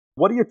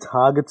 What are your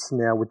targets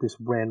now with this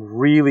brand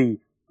really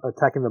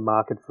attacking the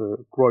market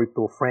for growth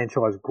or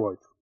franchise growth?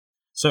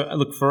 So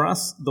look, for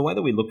us, the way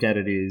that we look at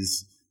it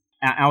is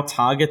our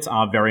targets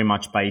are very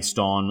much based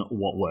on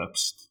what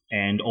works.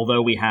 And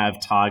although we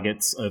have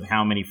targets of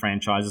how many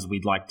franchises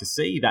we'd like to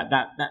see, that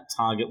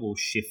target will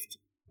shift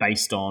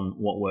based on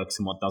what works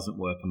and what doesn't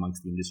work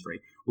amongst the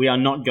industry. We are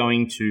not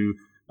going to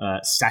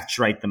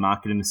saturate the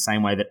market in the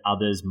same way that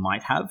others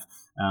might have.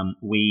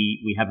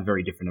 We have a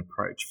very different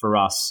approach. For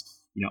us,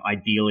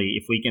 ideally,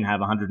 if we can have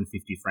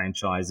 150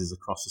 franchises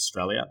across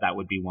Australia, that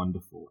would be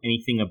wonderful.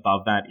 Anything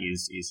above that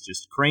is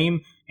just cream.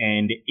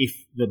 And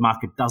if the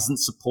market doesn't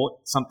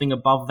support something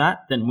above that,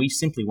 then we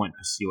simply won't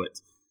pursue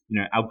it.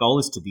 Our goal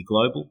is to be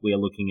global. We are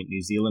looking at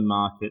New Zealand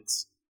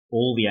markets,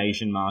 all the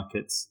Asian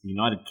markets, the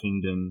United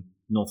Kingdom,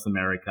 North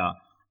America,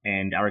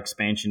 and our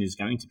expansion is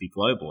going to be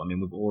global. I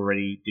mean, we've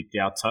already dipped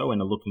our toe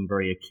and are looking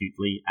very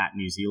acutely at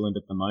New Zealand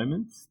at the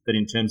moment. But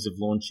in terms of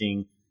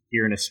launching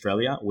here in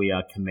Australia, we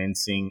are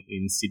commencing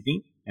in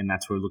Sydney, and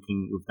that's where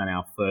we've done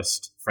our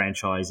first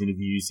franchise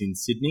interviews in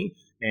Sydney,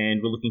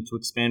 and we're looking to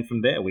expand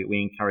from there.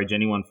 We encourage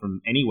anyone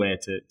from anywhere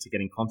to get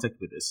in contact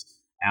with us.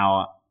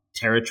 Our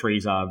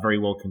territories are very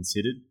well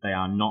considered.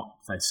 They're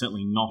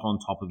certainly not on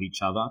top of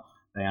each other.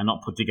 They are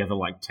not put together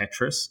like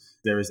Tetris.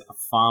 There is a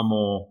far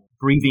more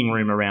breathing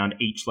room around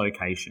each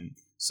location.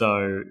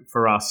 So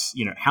for us,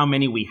 how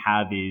many we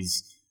have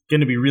is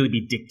going to really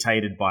be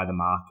dictated by the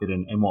market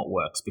and what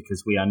works,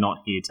 because we are not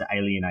here to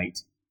alienate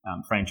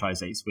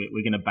franchisees.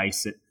 We're going to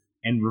base it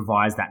and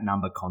revise that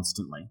number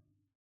constantly.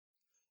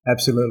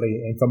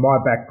 Absolutely. And from my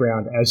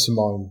background, as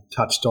Simone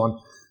touched on,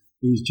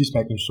 is just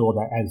making sure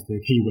that, as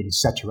the keyword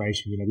is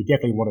saturation, we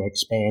definitely want to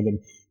expand and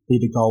be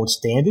the gold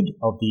standard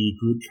of the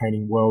group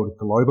training world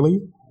globally,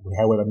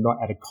 however, not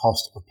at a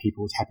cost of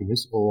people's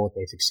happiness or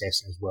their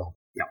success as well.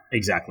 Yeah,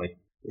 exactly.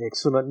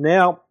 Excellent.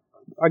 Now,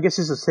 I guess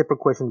this is a separate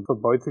question for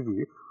both of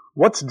you.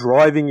 What's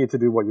driving you to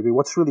do what you do?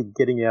 What's really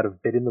getting out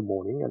of bed in the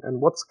morning?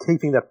 And what's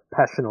keeping that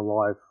passion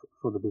alive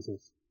for the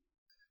business?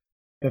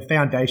 The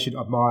foundation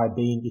of my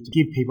being is to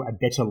give people a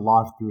better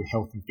life through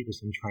health and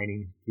fitness and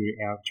training, through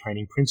our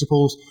training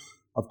principles.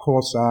 Of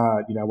course,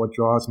 what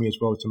drives me as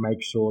well is to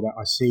make sure that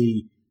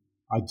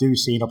I do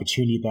see an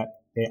opportunity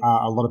that there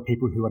are a lot of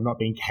people who are not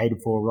being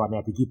catered for right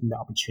now, to give them the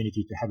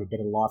opportunity to have a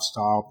better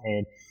lifestyle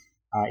and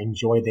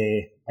enjoy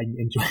their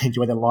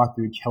life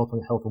through health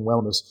and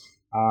wellness.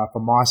 For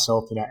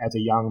myself, as a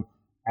young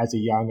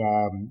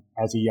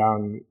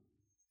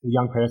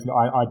person,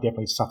 I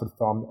definitely suffered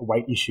from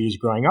weight issues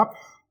growing up,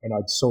 and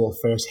I saw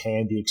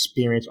firsthand the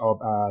experience of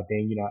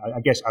being,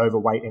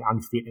 overweight and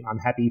unfit and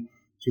unhappy,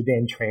 to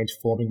then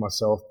transforming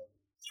myself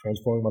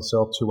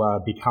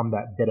to become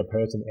that better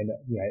person, and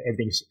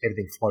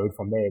everything flowed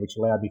from there, which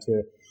allowed me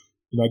to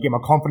get my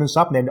confidence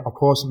up, and then of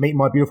course meet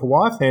my beautiful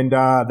wife, and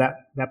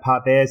that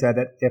part there, so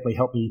that definitely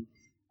helped me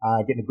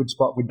get in a good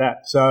spot with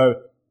that. So.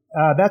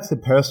 That's the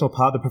personal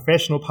part. The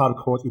professional part, of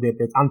course, is that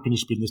there's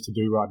unfinished business to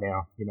do right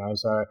now.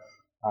 So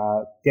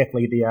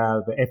definitely the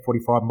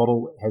F45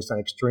 model has done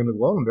extremely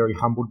well. I'm very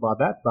humbled by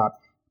that. But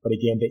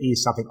again, there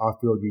is something I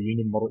feel the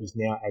Reunion model is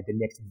now the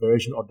next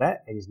version of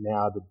that, and is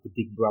now the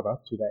big brother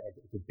to that,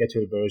 the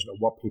better version of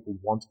what people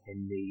want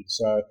and need.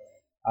 So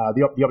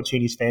the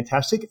opportunity is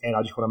fantastic, and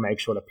I just want to make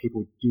sure that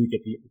people do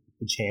get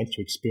the chance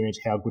to experience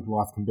how good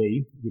life can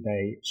be with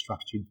a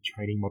structured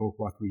training model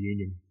like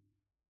Reunion.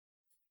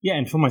 Yeah,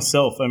 and for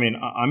myself,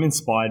 I'm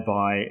inspired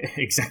by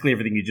exactly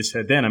everything you just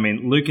heard then.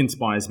 Luke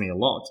inspires me a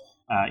lot.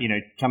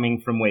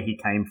 Coming from where he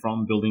came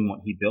from, building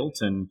what he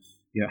built, and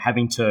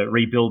having to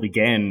rebuild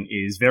again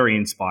is very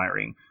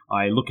inspiring.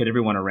 I look at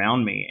everyone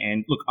around me,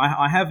 and look,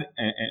 I have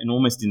an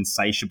almost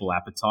insatiable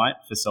appetite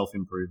for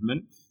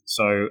self-improvement.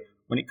 So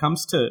when it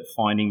comes to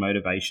finding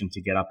motivation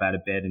to get up out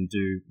of bed and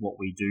do what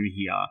we do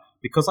here,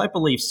 because I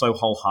believe so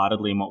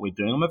wholeheartedly in what we're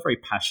doing, I'm a very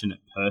passionate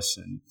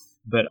person,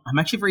 but I'm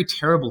actually a very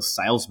terrible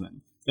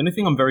salesman. The only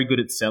thing I'm very good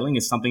at selling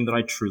is something that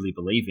I truly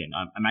believe in.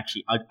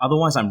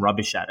 Otherwise I'm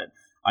rubbish at it.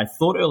 I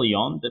thought early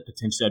on that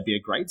potentially I'd be a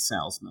great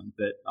salesman,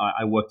 but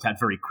I worked out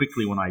very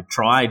quickly when I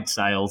tried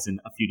sales in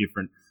a few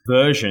different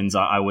versions.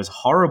 I was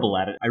horrible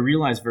at it. I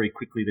realized very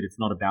quickly that it's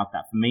not about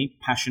that. For me,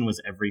 passion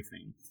was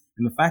everything.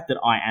 And the fact that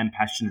I am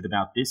passionate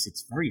about this,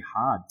 it's very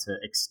hard to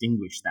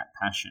extinguish that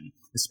passion,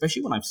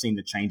 especially when I've seen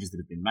the changes that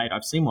have been made.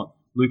 I've seen what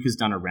Luke has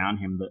done around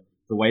him,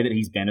 the way that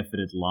he's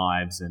benefited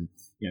lives, and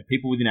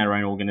people within our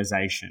own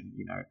organization,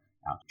 our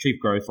chief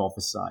growth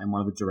officer and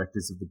one of the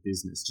directors of the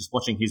business, just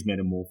watching his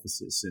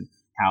metamorphosis and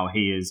how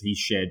he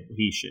shed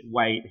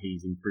weight,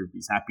 he's improved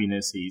his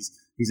happiness, he's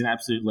an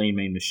absolute lean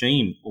mean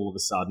machine all of a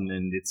sudden,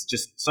 and it's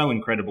just so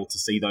incredible to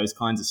see those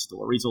kinds of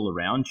stories all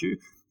around you.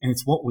 And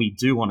it's what we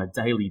do on a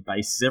daily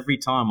basis. Every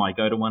time I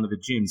go to one of the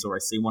gyms, or I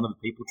see one of the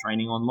people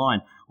training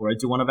online, or I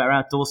do one of our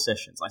outdoor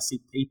sessions, I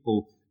see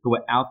people who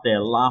are out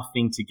there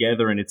laughing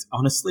together, and it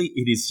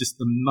is just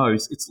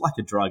it's like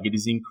a drug. It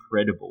is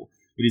incredible.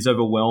 It is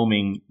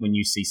overwhelming when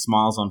you see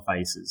smiles on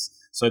faces.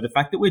 So the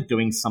fact that we're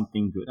doing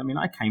something good,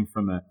 I came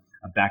from a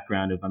a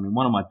background of,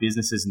 one of my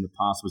businesses in the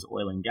past was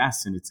oil and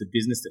gas, and it's a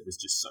business that was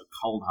just so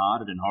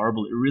cold-hearted and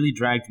horrible. It really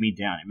dragged me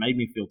down. It made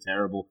me feel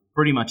terrible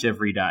pretty much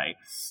every day.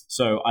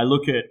 So I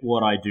look at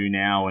what I do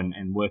now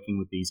and working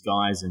with these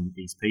guys and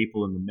these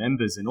people and the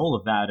members and all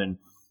of that, and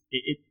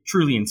it's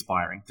truly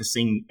inspiring to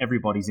see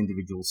everybody's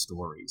individual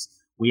stories.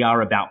 We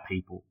are about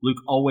people.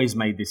 Luke always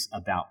made this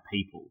about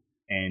people.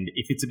 And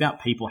if it's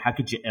about people, how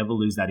could you ever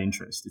lose that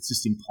interest? It's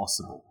just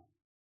impossible.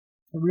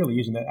 It really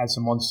isn't it? As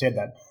someone said,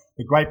 that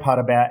the great part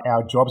about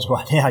our jobs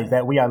right now is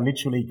that we are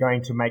literally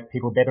going to make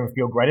people better and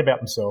feel great about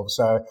themselves.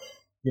 So,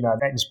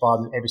 that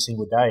inspires us every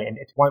single day. And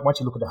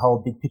once you look at the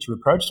whole big picture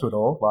approach to it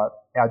all,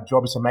 our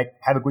job is to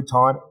have a good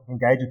time,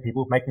 engage with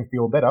people, make them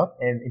feel better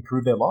and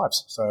improve their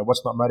lives. So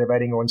what's not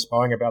motivating or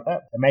inspiring about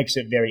that? It makes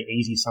it very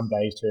easy some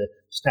days to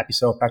snap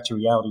yourself back to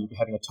reality. You're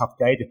having a tough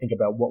day to think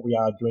about what we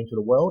are doing to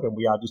the world, and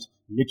we are just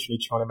literally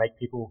trying to make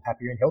people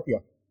happier and healthier.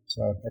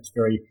 So that's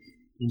very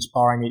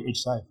inspiring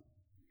each day.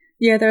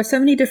 Yeah, there are so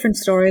many different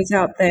stories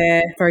out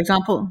there. For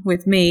example,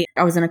 with me,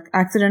 I was in an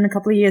accident a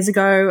couple of years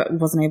ago,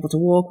 wasn't able to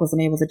walk,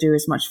 wasn't able to do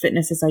as much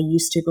fitness as I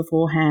used to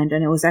beforehand.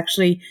 And it was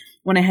actually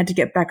when I had to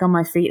get back on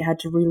my feet, had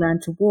to relearn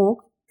to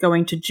walk,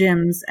 going to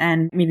gyms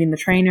and meeting the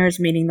trainers,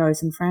 meeting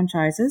those in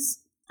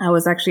franchises. I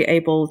was actually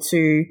able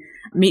to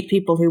meet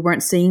people who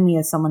weren't seeing me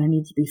as someone who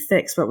needed to be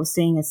fixed, but were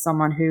seeing as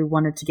someone who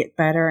wanted to get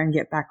better and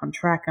get back on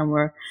track, and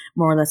were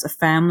more or less a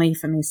family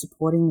for me,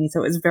 supporting me.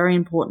 So it was very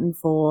important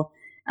for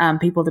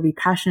people to be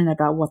passionate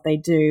about what they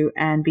do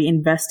and be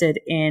invested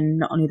in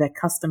not only their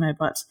customer,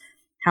 but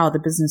how the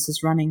business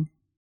is running.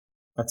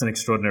 That's an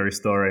extraordinary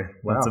story.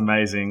 Wow. That's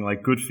amazing.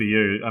 Good for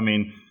you.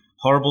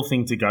 Horrible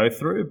thing to go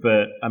through,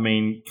 but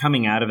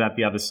coming out of that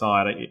the other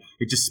side,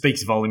 it just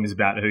speaks volumes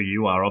about who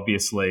you are,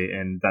 obviously,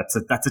 and that's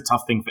a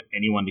tough thing for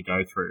anyone to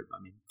go through.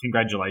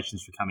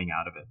 Congratulations for coming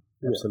out of it.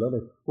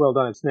 Absolutely. Well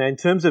done. Now, in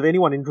terms of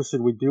anyone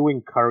interested, we do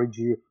encourage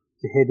you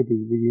to head to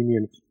the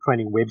Reunion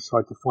Training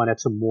website to find out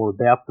some more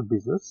about the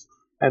business,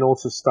 and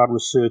also start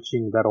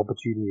researching that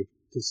opportunity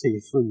to see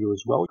it for you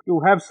as well.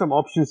 You'll have some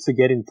options to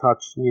get in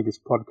touch near this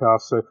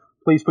podcast, so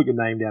please put your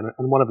name down,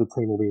 and one of the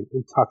team will be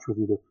in touch with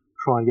you to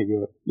try and get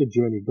your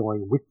journey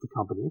going with the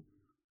company.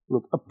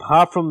 Look,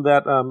 apart from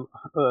that,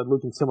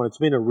 Luke and Simon, it's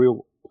been a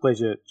real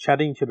pleasure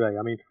chatting today.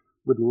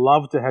 We'd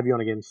love to have you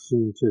on again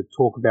soon to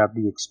talk about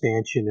the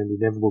expansion and the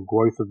inevitable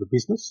growth of the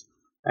business,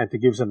 and to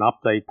give us an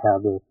update how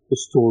the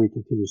story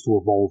continues to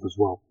evolve as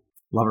well.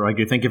 Love it,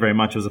 Raghu. Thank you very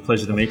much. It was a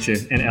pleasure to meet you.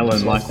 And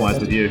Ellen, likewise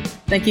with you.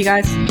 Thank you,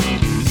 guys.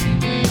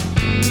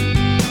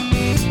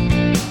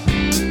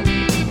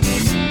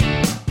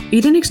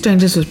 Eden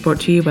Exchanges was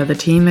brought to you by the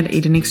team at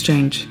Eden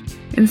Exchange.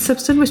 In this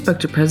episode, we spoke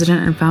to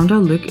President and Founder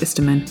Luke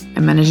Isterman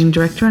and Managing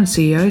Director and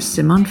CEO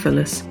Simon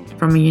Phillis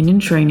from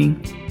Reunion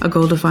Training, a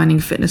goal-defining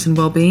fitness and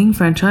well-being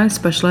franchise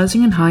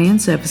specializing in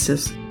high-end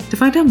services. To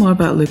find out more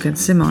about Luke and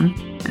Simon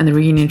and the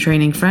Reunion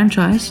Training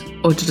franchise,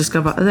 or to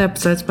discover other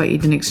episodes by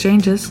Eden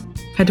Exchanges,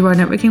 head to our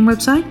networking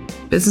website,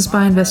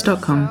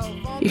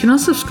 businessbyinvest.com. You can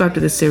also subscribe to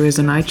this series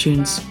on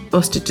iTunes,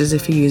 or Stitches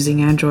if you're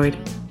using Android.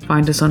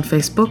 Find us on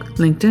Facebook,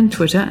 LinkedIn,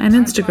 Twitter, and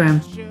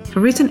Instagram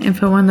for recent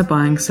info on the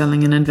buying,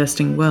 selling, and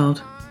investing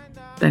world.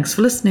 Thanks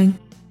for listening.